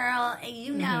 well, girl,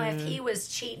 if he was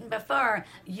cheating before,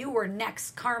 you were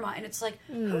next karma. And it's like,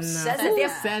 who says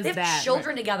that? They have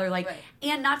children together, like,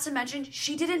 and not to mention,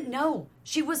 she didn't know.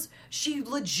 She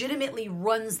legitimately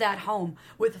runs that home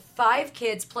with 5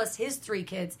 kids plus his 3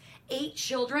 kids, 8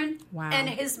 children. Wow. And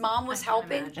his mom was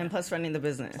helping. And plus running the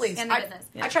business. Please.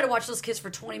 I tried to watch those kids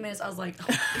for 20 minutes. I was like,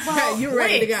 you're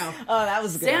ready to go. Oh, that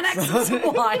was good. Xanax is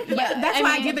one. That's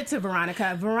why I give it to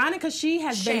Veronica. Veronica, she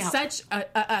has been such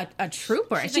a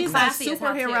trooper. She's a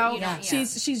superhero.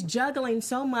 She's juggling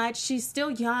so much. She's still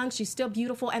young. She's still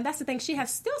beautiful. And that's the thing. She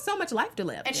has still so much life to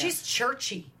live. And she's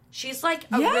churchy. She's like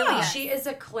she is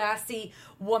a classy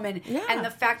woman. Yeah. And the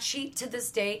fact she, to this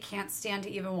day, can't stand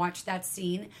to even watch that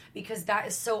scene because that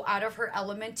is so out of her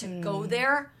element to go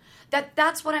there.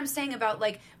 That's what I'm saying about,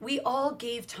 like, we all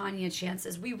gave Tanya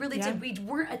chances. We really did. We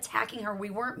weren't attacking her. We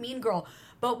weren't mean girl.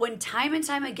 But when time and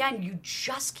time again, you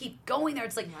just keep going there,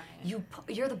 it's like,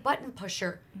 you're the button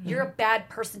pusher. You're a bad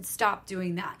person. Stop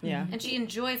doing that. Yeah. And she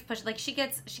enjoys pushing. Like, she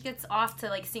gets off to,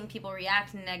 like, seeing people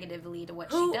react negatively to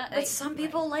what she does. But some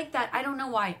people like that. I don't know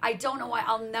why.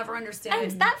 I'll never understand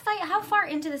it. And that fight, how far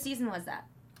into the season was that?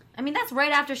 I mean, that's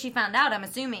right after she found out, I'm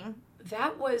assuming.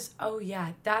 That was,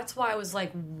 that's why I was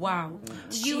like, wow.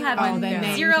 You have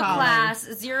zero class,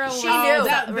 zero she knew.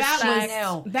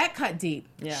 That cut deep.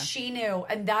 Yeah. She knew.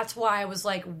 And that's why I was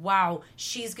like, wow,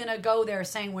 she's going to go there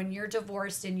saying when you're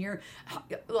divorced and you're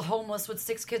homeless with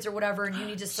 6 kids or whatever and you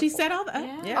need to support. She said all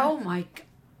that. Yeah. Oh, my God.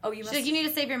 Oh, you must. She's like, you need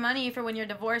to save your money for when you're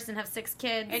divorced and have 6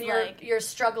 kids, and you're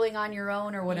struggling on your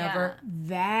own or whatever. Yeah.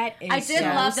 That is. I did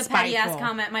love the petty ass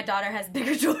comment. My daughter has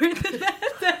bigger jewelry than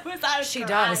that. She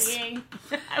does.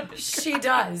 She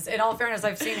does. In all fairness,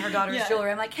 I've seen her daughter's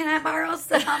jewelry. I'm like, can I borrow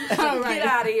some? Get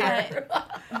out of here.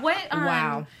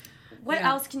 Wow. What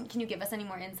else can you give us any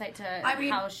more insight to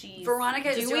how she's Veronica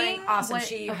is doing awesome.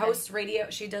 She hosts radio.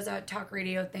 She does a talk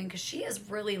radio thing because she is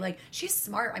really, like, she's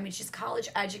smart. I mean, she's college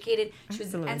educated. She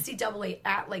was an NCAA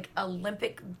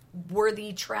Olympic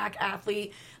worthy track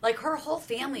athlete. Like, her whole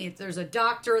family. There's a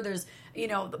doctor. There's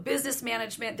the business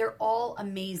management. They're all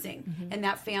amazing in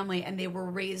that family, and they were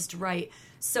raised right.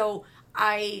 So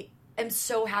I'm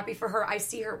so happy for her. I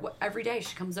see her every day.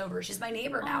 She comes over. She's my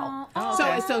neighbor now.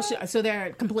 So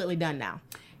they're completely done now.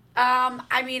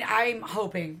 I mean, I'm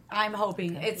hoping.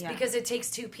 It's because it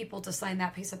takes 2 people to sign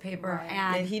that piece of paper,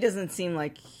 and he doesn't seem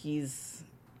like he's.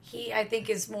 He, I think,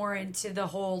 is more into the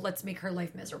whole let's make her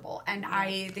life miserable, and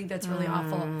I think that's really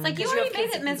awful. It's like, you already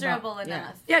made it miserable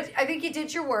enough. Yeah, I think you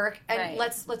did your work, and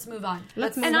let's move on.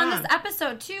 And on this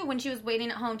episode too, when she was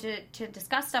waiting at home to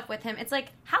discuss stuff with him, it's like,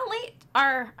 how late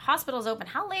are hospitals open?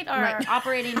 How late are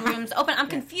operating rooms open? I'm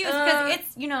confused because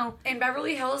it's in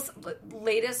Beverly Hills,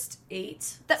 latest 8,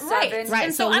 7. Right.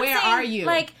 And so where are you?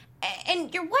 Like.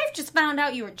 And your wife just found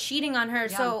out you were cheating on her,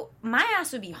 so my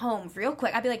ass would be home real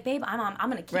quick. I'd be like, babe, I'm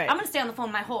gonna stay on the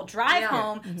phone my whole drive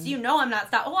home, so I'm not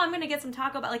stopped. Oh, I'm gonna get some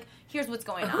Taco Bell. Like, here's what's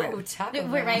going on. Oh, Taco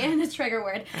Bell. Right, and it's trigger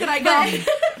word. Can I go?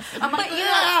 I'm like,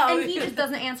 and he just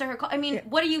doesn't answer her call. I mean,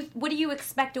 what do you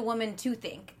expect a woman to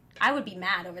think? I would be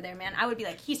mad over there, man. I would be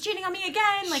like, he's cheating on me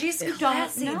again. Like, she's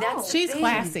classy. She's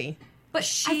classy. But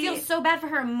I feel so bad for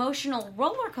her emotional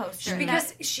roller coaster.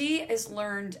 Because she has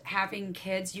learned having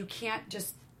kids, you can't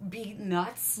just be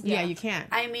nuts. Yeah, you can't.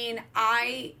 I mean,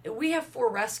 we have 4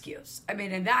 rescues. I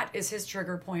mean, and that is his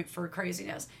trigger point for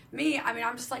craziness. Me, I mean,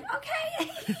 I'm just like,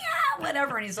 okay, yeah,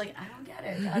 whatever. And he's like, I don't get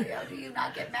it. How do you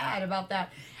not get mad about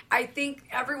that? I think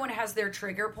everyone has their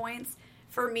trigger points.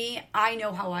 For me, I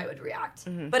know how I would react,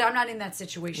 but I'm not in that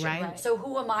situation. Right. So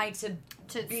who am I to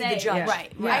be the judge? Yeah.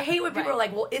 Right. I hate when people are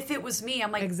like, well, if it was me,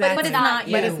 I'm like, exactly. But it's not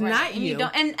you. But it's not you.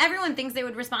 And everyone thinks they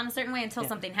would respond a certain way until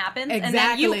something happens.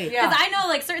 Exactly. And then because I know,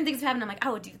 like, certain things have happened, I'm like,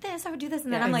 I would do this,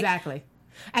 and then I'm like, exactly.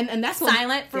 And that's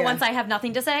silent for once I have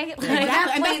nothing to say. When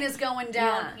that plane is going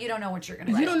down, you don't know what you're going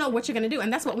to do. You don't know what you're going to do.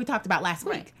 And that's what we talked about last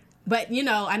week. But,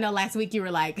 I know last week you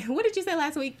were like, what did you say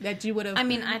last week that you would have... I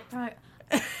mean, I probably...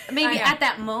 Maybe at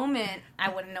that moment I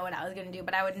wouldn't know what I was going to do,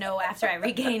 but I would know after I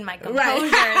regained my composure.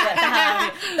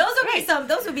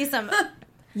 Those would be some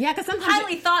Yeah, because sometimes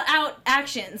highly thought out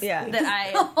actions that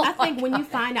I think when you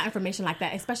find out information like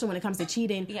that, especially when it comes to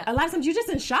cheating, a lot of times you're just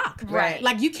in shock. Right.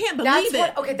 Like, you can't believe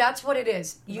it. Okay, that's what it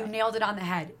is. You nailed it on the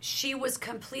head. She was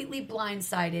completely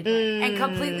blindsided and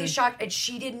completely shocked, and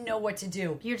she didn't know what to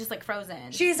do. You're just like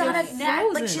frozen. She's on a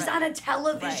net, like she's on a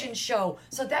television show,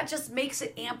 so that just makes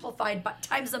it amplified by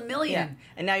times a million. Yeah.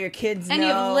 And now your kids know. And you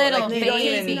have little like, you don't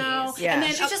even babies. know. Yeah. And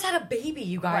then she just had a baby,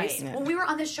 you guys. Right. Yeah. When we were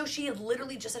on this show, she had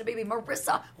literally just had a baby.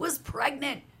 Marissa was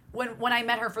pregnant when I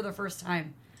met her for the first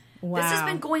time. Wow. This has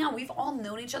been going on. We've all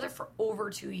known each other for over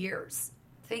 2 years.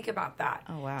 Think about that.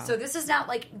 Oh, wow. So this is not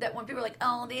like that when people are like,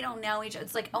 oh, they don't know each other.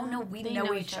 It's like, oh, no, we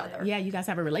know each other. Yeah, you guys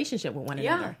have a relationship with one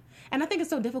another. And I think it's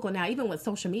so difficult now, even with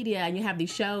social media, and you have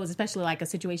these shows, especially like a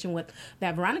situation with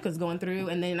that Veronica's going through,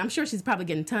 and then I'm sure she's probably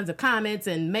getting tons of comments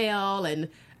and mail, and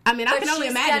I mean, I can only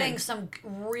imagine. She's getting some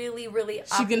really, really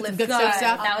She's getting some uplifting, good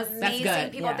stuff. that was That's amazing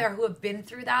good. people out there who have been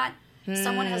through that.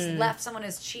 Someone has left, someone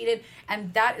has cheated,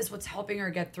 and that is what's helping her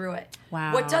get through it.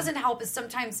 Wow. What doesn't help is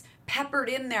sometimes peppered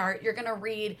in there, you're going to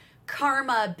read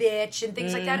karma, bitch, and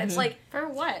things like that. It's like, For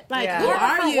what? Like, Yeah. who Karma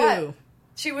are for you? what?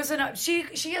 She was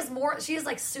she has more, she is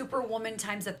like Superwoman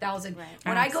times 1,000. Right.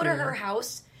 When I go to her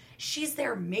house, she's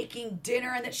there making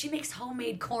dinner, and that she makes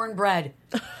homemade cornbread.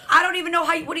 I don't even know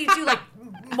what do you do, like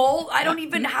mold? I don't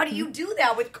even, how do you do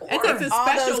that with corn? It takes a All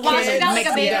special those kid kids She got like makes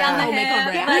a baby the on the homemade hip.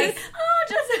 cornbread. Like, oh,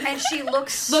 just And she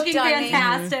looks looking stunning.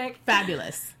 fantastic.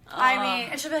 Fabulous. I mean,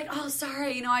 and she'll be like, oh,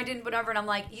 sorry, I didn't, whatever. And I'm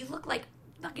like, you look like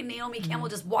fucking Naomi Campbell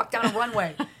just walked down a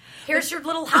runway. Here's your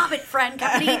little hobbit friend,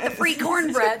 come and eat the free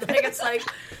cornbread. Like, it's like...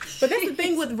 But that's the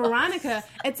thing with Veronica.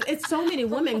 It's so many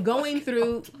women going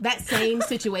through that same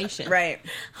situation. Right.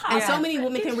 And so many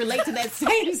women can relate to that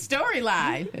same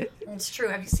storyline. It's true.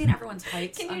 Have you seen everyone's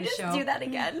heights Can on you the just show? do that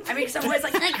again? I mean, someone's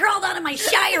like, I crawled out of my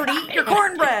shire to eat your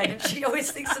cornbread. And she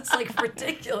always thinks it's like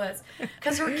ridiculous.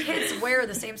 Because her kids wear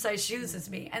the same size shoes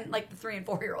as me. And like the 3 and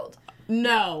 4-year-old.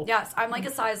 No. Yes, I'm like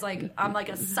a size, I'm like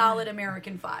a solid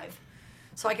American 5.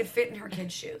 So I could fit in her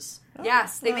kids' shoes.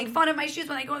 Yes, they make fun of my shoes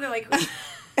when I go in. They're like,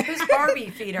 whose Barbie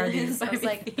feet are these? I was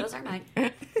like, those are mine.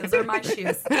 Those are my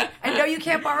shoes. And no, you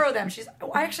can't borrow them.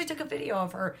 I actually took a video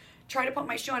of her trying to put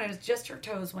my shoe on, and it was just her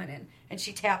toes went in, and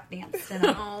she tap danced. And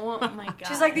Oh my god.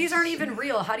 she's like, these aren't even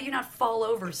real. How do you not fall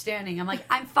over standing? I'm like,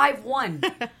 I'm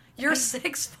 5'1". You're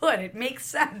 6 foot. It makes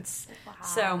sense. Wow.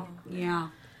 So, yeah.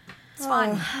 It's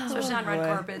fun, especially on red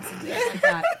carpets and things like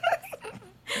that.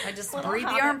 I just breathe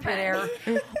the armpit air.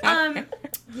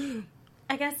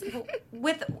 I guess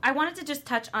I wanted to just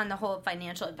touch on the whole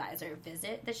financial advisor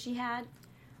visit that she had.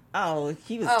 Oh,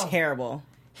 he was terrible.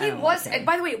 He was, and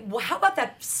by the way, how about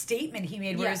that statement he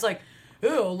made where Yeah. he's like,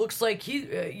 "Oh, looks like you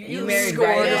married scored."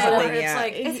 right or Or something, whatever. It's yeah.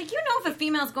 like, It's like, if a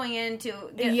female's going in to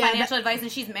get Yeah, financial advice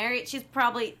and she's married, she's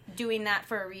probably doing that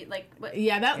for a what?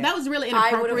 Yeah, that was really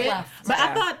I would've inappropriate. left. But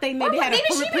I thought they maybe had maybe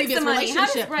she a makes previous the money. How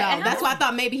does- relationship, right, and though. how That's does- why I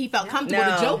thought maybe he felt comfortable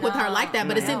No. to joke with her like that.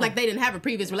 But it No. seemed like they didn't have a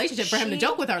previous relationship for him to She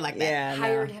joke with her like that. Yeah.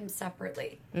 hired No. him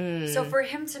separately. So for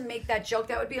him to make that joke,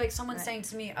 that would be like someone saying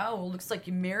to me, "Oh, looks like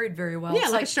you married very well." Yeah,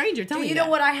 It's like a stranger telling Do you you know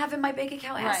that. what I have in my bank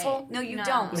account, Right. asshole? No, you No.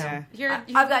 don't. Yeah.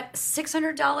 I've got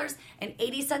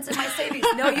 $600.80 in my savings.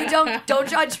 No, you don't. Don't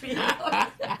judge me.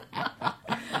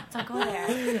 Don't go there.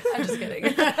 I'm just kidding.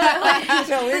 No,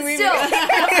 But still,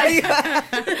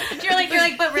 You're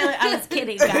like, but really, I was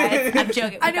kidding, guys. I'm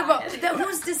joking. I know, but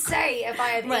who's to say if I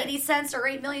have Right. 80 cents or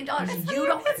 $8 million? none of You your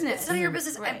don't. business. It's none of your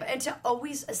business. Right. And to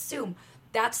always assume.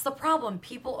 That's the problem.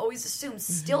 People always assume,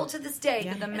 still to this day,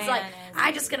 Yeah, the it's man like, is-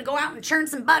 I'm just going to go out and churn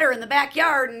some butter in the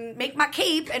backyard and make my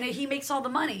cape, and he makes all the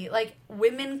money. Like,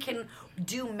 women can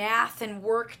do math and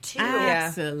work, too.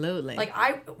 Absolutely. Like,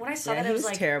 when I saw Yeah, that, he I was was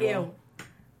like, terrible. ew.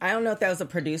 I don't know if that was the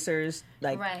producers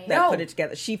Right. that No. put it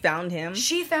together. She found him.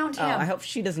 She found him. Oh, I hope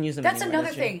she doesn't use him. That's anymore,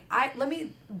 another does she? thing. Let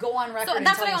me go on record. So and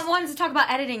that's tell what you I wanted to talk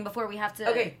about editing before we have to.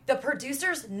 Okay, the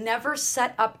producers never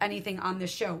set up anything on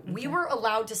this show. We were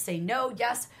allowed to say no,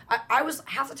 yes. I was,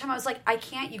 half the time I was like, I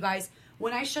can't, you guys.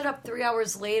 When I showed up 3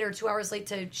 hours late or 2 hours late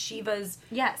to Shiva's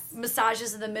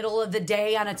massages in the middle of the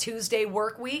day on a Tuesday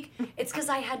work week, it's because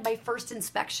I had my first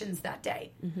inspections that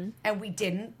day. And we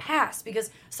didn't pass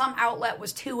because some outlet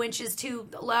was 2 inches too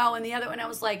low and the other one, I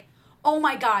was like, oh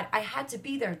my God, I had to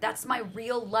be there. That's my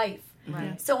real life.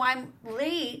 Right. So I'm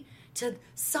late to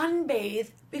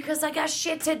sunbathe because I got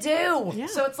shit to do. Yeah.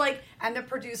 So it's like, and the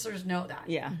producers know that.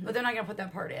 Yeah. But they're not going to put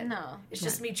that part in. No. It's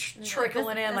just me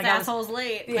trickling in. This Like asshole's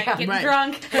late. Like, Yeah. getting Right.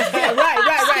 drunk. right. Blame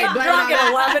it drunk on at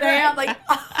that. 11 a.m. Like,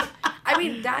 I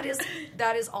mean, that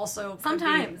is also could be-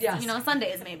 Sometimes. yes. You know,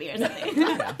 Sundays maybe or something.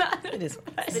 It is.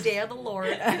 the day of the Lord.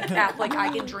 I'm Catholic, I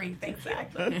can drink.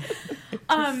 Exactly.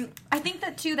 I think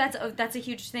that too. That's a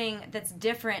huge thing. That's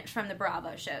different from the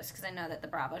Bravo shows, because I know that the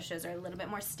Bravo shows are a little bit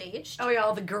more staged. Oh yeah,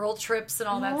 all the girl trips and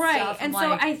all that right. stuff. And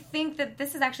so I think that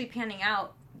this is actually panning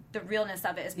out. The realness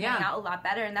of it is panning out a lot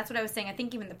better, and that's what I was saying. I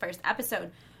think even the first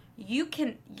episode, your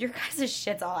guys'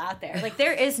 shit's all out there. Like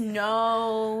there is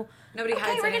nobody hides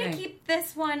anything. We're gonna keep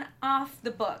this one off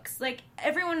the books. Like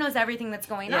everyone knows everything that's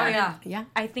going on. Yeah.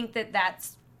 I think that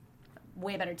that's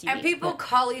way better TV. And people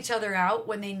call each other out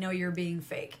when they know you're being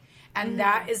fake. And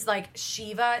that is like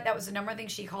Shiva, that was the number one thing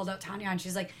she called out Tanya on.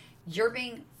 She's like, you're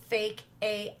being fake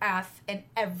AF and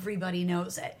everybody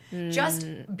knows it. Just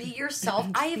be yourself.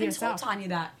 I even told Tanya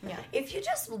that. Yeah. If you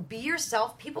just be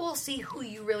yourself, people will see who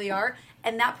you really are,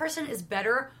 and that person is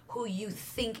better who you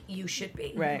think you should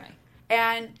be. Right.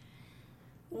 And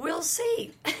we'll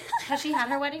see. Has she had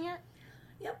her wedding yet?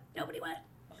 Yep. Nobody went.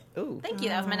 Ooh. Thank you.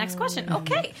 That was my next question.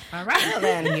 Okay. All right. Well,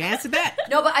 then you answered that.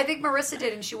 No, but I think Marissa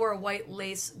did, and she wore a white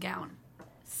lace gown.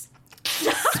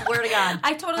 Swear to God.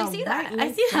 I totally see that.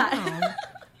 I see that.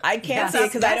 I can't see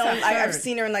it because I've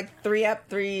seen her in like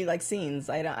three like scenes.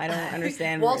 I don't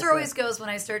understand. Walter Marissa. always goes when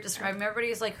I start describing.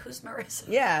 Everybody's like, "Who's Marissa?"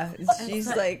 Yeah, she's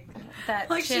like that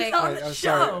like chick. she's on the I'm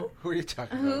show. sorry. Who are you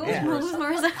talking about? Who's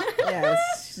Marissa? yeah,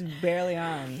 she's barely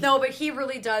on. No, but he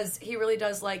really does. He really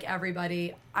does like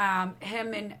everybody.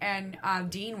 Him and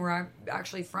Dean were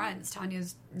actually friends.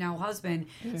 Tanya's now husband.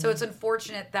 So it's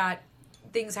unfortunate that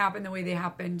things happen the way they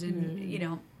happened, and you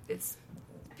know, it's.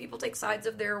 People take sides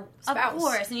of their spouse. Of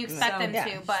course, and you expect them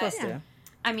to, but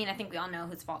I mean, I think we all know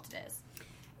whose fault it is.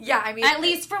 Yeah, I mean... At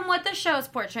least from what the show's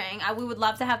portraying. We would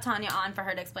love to have Tanya on for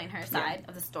her to explain her side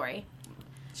of the story.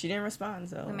 She didn't respond,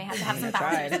 so... We may have to have some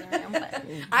bouncers in the room, but...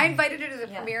 I invited her to the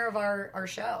premiere of our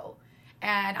show,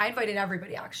 and I invited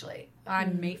everybody, actually,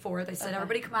 on May 4th. I said,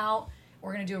 everybody come out.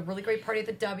 We're going to do a really great party at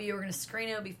the W. We're going to screen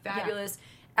it. It'll be fabulous.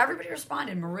 Yeah. Everybody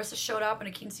responded. Marissa showed up in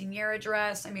a quinceañera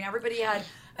dress. I mean, everybody had...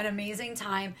 an amazing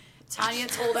time. Tanya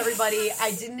told everybody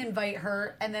I didn't invite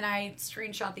her, and then I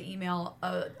screenshot the email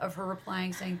of her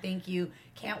replying saying thank you,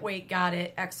 can't wait, got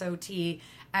it, XOT,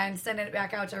 and sending it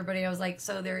back out to everybody. I was like,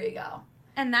 so there you go.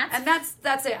 And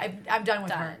that's it. I'm done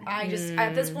with her. I just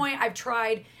at this point I've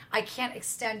tried. I can't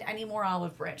extend any more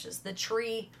olive branches. The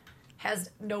tree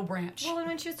has no branch. Well, and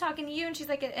when she was talking to you and she's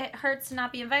like, it hurts to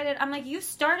not be invited. I'm like, you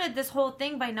started this whole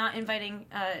thing by not inviting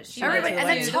everybody, and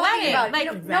then talking about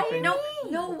it. Like,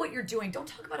 know what you're doing. Don't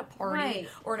talk about a party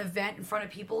or an event in front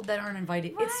of people that aren't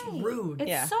invited. Right. It's rude.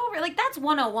 It's so rude. Like, that's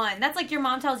 101. That's like your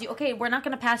mom tells you, okay, we're not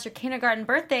going to pass your kindergarten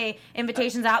birthday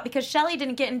invitations out because Shelly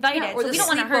didn't get invited. Or so we don't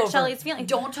want to hurt Shelly's feelings.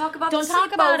 Don't talk about Don't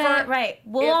talk about it. Right.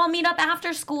 We'll all meet up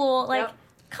after school. Like,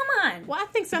 come on. Well, I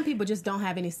think some people just don't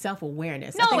have any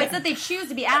self-awareness. No, it's that they choose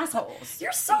to be assholes.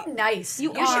 You're so nice.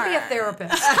 You are. should be a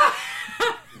therapist.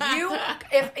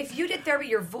 If you did therapy,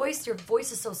 your voice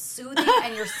is so soothing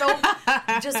and you're so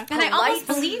just polite. And I almost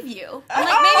believe you. I'm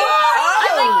like,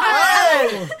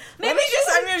 maybe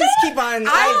I'm gonna just keep on.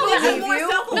 I believe you.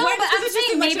 No, but I'm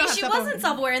saying maybe she wasn't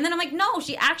self-aware, and then I'm like, no,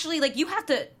 she actually you have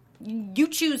to. You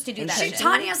choose to do that shit.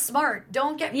 Tanya's smart.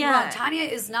 Don't get me wrong. Tanya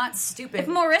is not stupid. If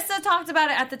Marissa talked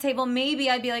about it at the table, maybe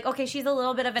I'd be like, okay, she's a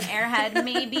little bit of an airhead.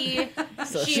 Maybe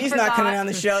so she's not coming on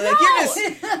the show. Like, you're just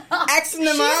Xing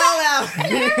them all out.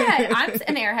 An airhead. I'm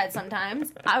an airhead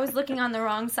sometimes. I was looking on the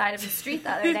wrong side of the street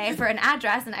the other day for an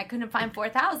address, and I couldn't find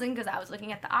 4,000 because I was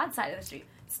looking at the odd side of the street.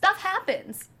 Stuff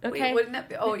happens. Okay. Wait, wouldn't that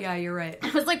be? Oh yeah, you're right.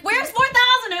 I was like, "Where's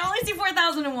 4,000? I only see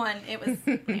 4,001." It was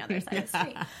on the other side of the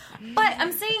street. But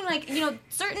I'm saying,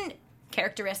 certain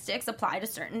characteristics apply to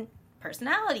certain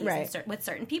personalities with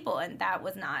certain people, and that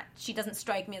was not. She doesn't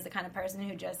strike me as the kind of person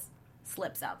who just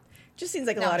slips up. Just seems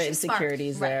like a lot of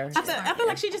insecurities there. I feel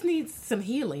like she just needs some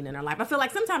healing in her life. I feel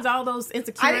like sometimes all those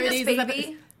insecurities. I think this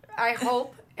baby. I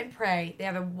hope and pray they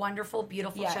have a wonderful,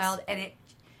 beautiful child, and it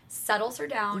settles her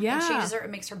down and changes her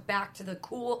and makes her back to the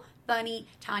cool, funny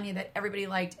Tanya that everybody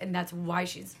liked, and that's why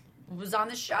she was on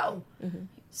the show.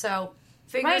 So,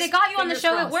 it got you on the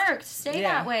show. Crossed. It worked. Stay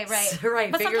that way, right? Right.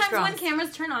 But sometimes crossed. when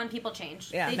cameras turn on, people change.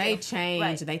 Yeah, they change.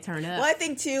 Right. They turn up. Well, I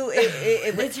think too.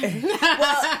 It's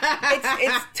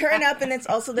turn up, and it's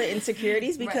also the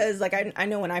insecurities because, I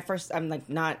know when I first, I'm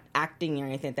not acting or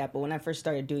anything like that, but when I first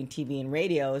started doing TV and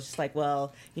radio, it's just like,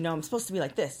 well, I'm supposed to be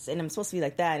like this, and I'm supposed to be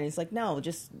like that, and it's like, no,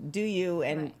 just do you,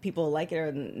 and people like it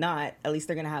or not, at least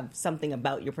they're gonna have something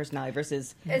about your personality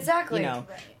versus exactly.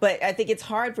 But I think it's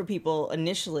hard for people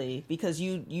initially because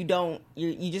you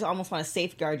just almost want to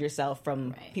safeguard yourself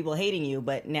from people hating you,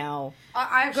 but now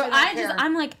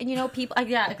I'm like, people,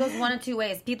 it goes one of two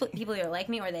ways. People either like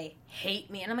me or they hate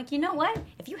me, and I'm like, you know what?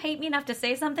 If you hate me enough to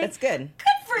say something, that's good.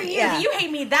 Good for you. Yeah. You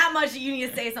hate me that much that you need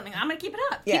to say something. I'm going to keep it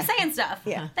up. Yeah. Keep saying stuff.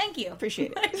 Yeah. Thank you.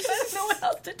 Appreciate it. I don't know what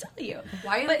else to tell you.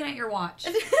 Why are you looking at your watch?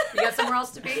 You got somewhere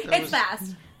else to be? It's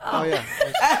fast. Oh yeah.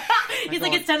 He's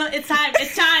like, it's time. It's time.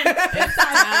 It's time.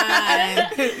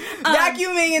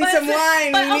 Vacuuming and some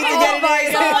wine. We need to get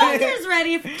it So in. Walter's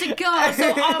ready to go.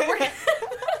 So we're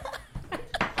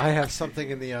I have something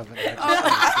in the oven.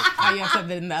 Oh, you have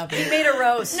something in the oven. You made a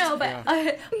roast. No, but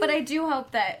but I do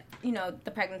hope that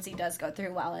the pregnancy does go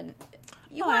through well, and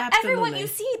you want absolutely. everyone. You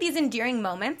see these endearing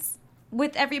moments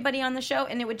with everybody on the show,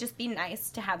 and it would just be nice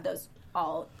to have those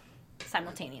all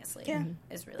simultaneously. Yeah.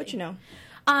 Is really. But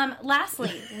Lastly,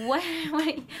 what?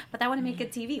 But that wouldn't make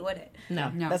good TV, would it?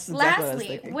 No. That's exactly what I was Lastly,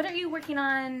 thinking. what are you working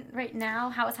on right now?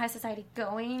 How is High Society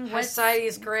going? High Society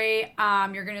is great.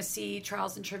 You're going to see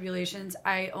trials and tribulations.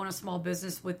 I own a small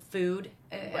business with food,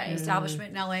 an establishment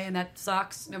in LA, and that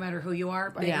sucks no matter who you are,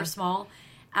 big or small.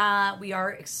 We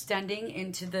are extending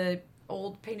into the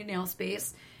old painted nail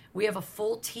space. We have a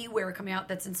full tea wear coming out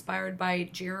that's inspired by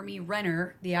Jeremy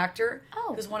Renner, the actor,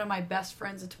 who's one of my best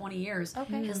friends of 20 years.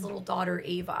 Okay. His little daughter,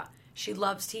 Ava. She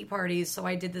loves tea parties, so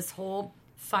I did this whole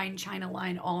fine china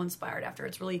line all inspired after.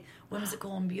 It's really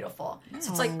whimsical and beautiful.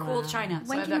 So it's like cool china. So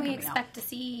When I have can that we coming out. expect to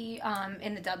see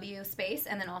in the W space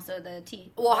and then also the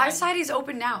T? Well, High Society's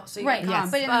open now, so you Right, can come.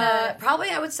 yes. But in the- probably,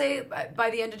 I would say by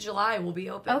the end of July, we'll be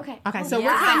open. Okay. Okay, so Yeah.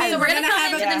 we're coming. So we're gonna gonna come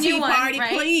have into a the tea new one, party,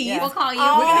 right? please. We'll call you. We're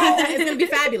gonna it's gonna be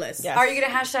fabulous. Yes. Are you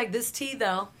going to hashtag this tea,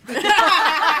 though?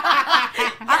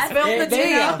 I spilled the There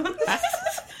tea. you go.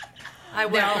 I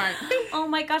will. Oh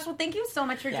my gosh! Well, thank you so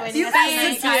much for joining You us.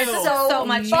 guys tonight. are This was so so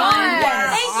much fun. fun.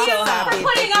 Yes. Thank you So happy. for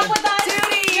putting up with us.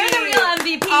 Duty. You're the real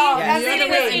MVP. Oh, Yes. you're the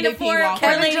Sitting real listening to MVP, four Walter.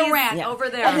 Kevin ladies. Durant Yeah. over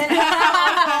there.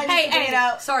 Hey,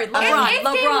 Sorry, It's LeBron. game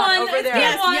LeBron one. over It's there.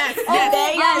 game one. yes, Oh, yes.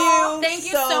 Thank yes. you. Thank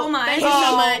you so much. Thank you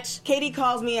so much. Katie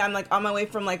calls me. I'm like on my way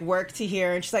from like work to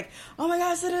here, and she's like, "Oh my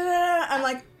gosh!" I'm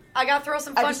like, I got to throw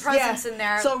some I fun just- presents yeah. in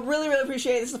there. So really, really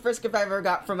appreciate it. This is the first gift I ever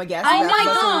got from a guest. Oh That's my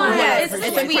really God. really Yes, appreciate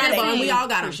it's it. sweet. incredible, and we all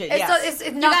got them. Appreciate it's, it. it's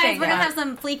You nothing. guys, we're gonna have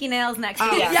some fleeky nails next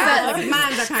week. Yeah. Yes.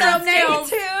 Mine are So kind of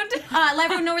stay tuned. Let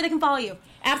everyone know where they can follow you.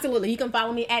 Absolutely. You can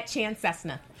follow me at Chan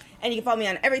Cessna. And you can follow me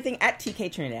on everything at TK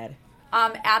Trinidad.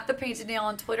 At The Painted Nail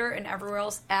on Twitter and everywhere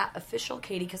else at official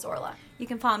Katie Cazorla. You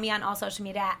can follow me on all social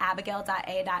media at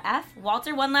abigail.a.f.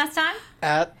 Walter, one last time.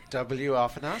 At W.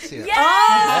 Alfanacia.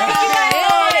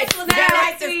 Hey, We'll got see you it right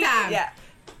next this week. time. Yeah.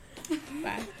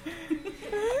 Bye.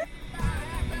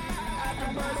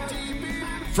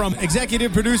 From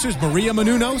executive producers Maria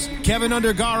Menounos, Kevin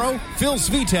Undergaro, Phil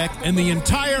Svitek, and the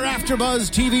entire AfterBuzz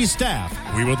TV staff,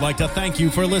 we would like to thank you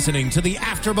for listening to the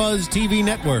AfterBuzz TV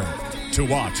network. To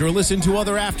watch or listen to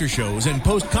other after shows and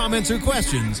post comments or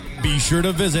questions, be sure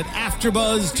to visit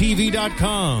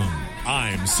AfterBuzzTV.com.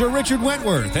 I'm Sir Richard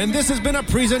Wentworth, and this has been a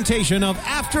presentation of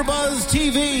AfterBuzz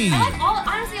TV.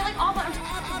 Honestly, I like all the...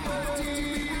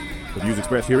 The views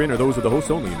expressed herein are those of the hosts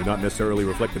only and do not necessarily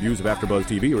reflect the views of AfterBuzz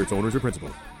TV or its owners or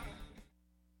principals.